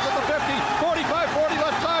 Otis Smith at the 50, 45, 40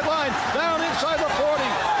 left sideline. Down inside the 40.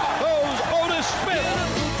 Goes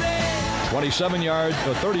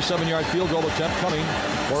 37-yard field goal attempt coming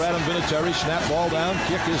for Adam Vinatieri. Snap, ball down,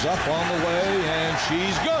 kick is up on the way, and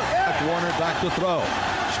she's good. Warner back to throw.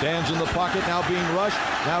 Stands in the pocket, now being rushed.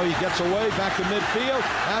 Now he gets away, back to midfield.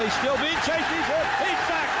 Now he's still being chased. He's hit. He's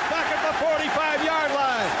sacked back at the 45-yard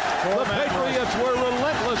line. The Patriots were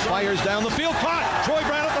relentless. Fires down the field, caught. Troy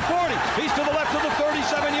Brown at the 40. He's to the left of the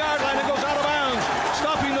 37-yard line and goes out of bounds,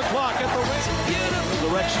 stopping the clock at the ring.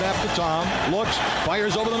 Direct snap to Tom. Looks,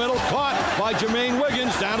 fires over the middle, caught by Jermaine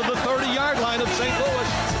Wiggins down to the 30-yard line of St. Louis.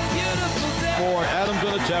 For Adam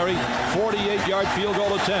Vinatieri, 48-yard field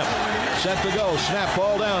goal attempt. Set to go, snap,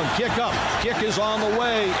 ball down, kick up. Kick is on the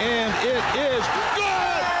way, and it is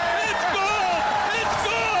good! It's good! It's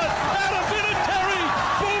good! Adam Vinatieri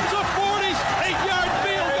booms a 48-yard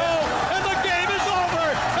field goal, and the game is over,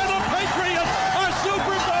 and the Patriots are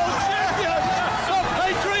Super Bowl champions! The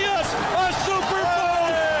Patriots are Super Bowl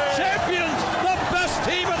champions! The best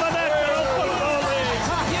team in the National Football League!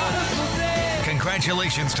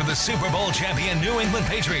 Congratulations to the Super Bowl champion New England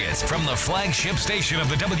Patriots from the flagship station of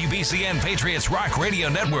the WBCN Patriots Rock Radio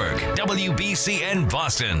Network, WBCN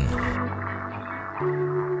Boston.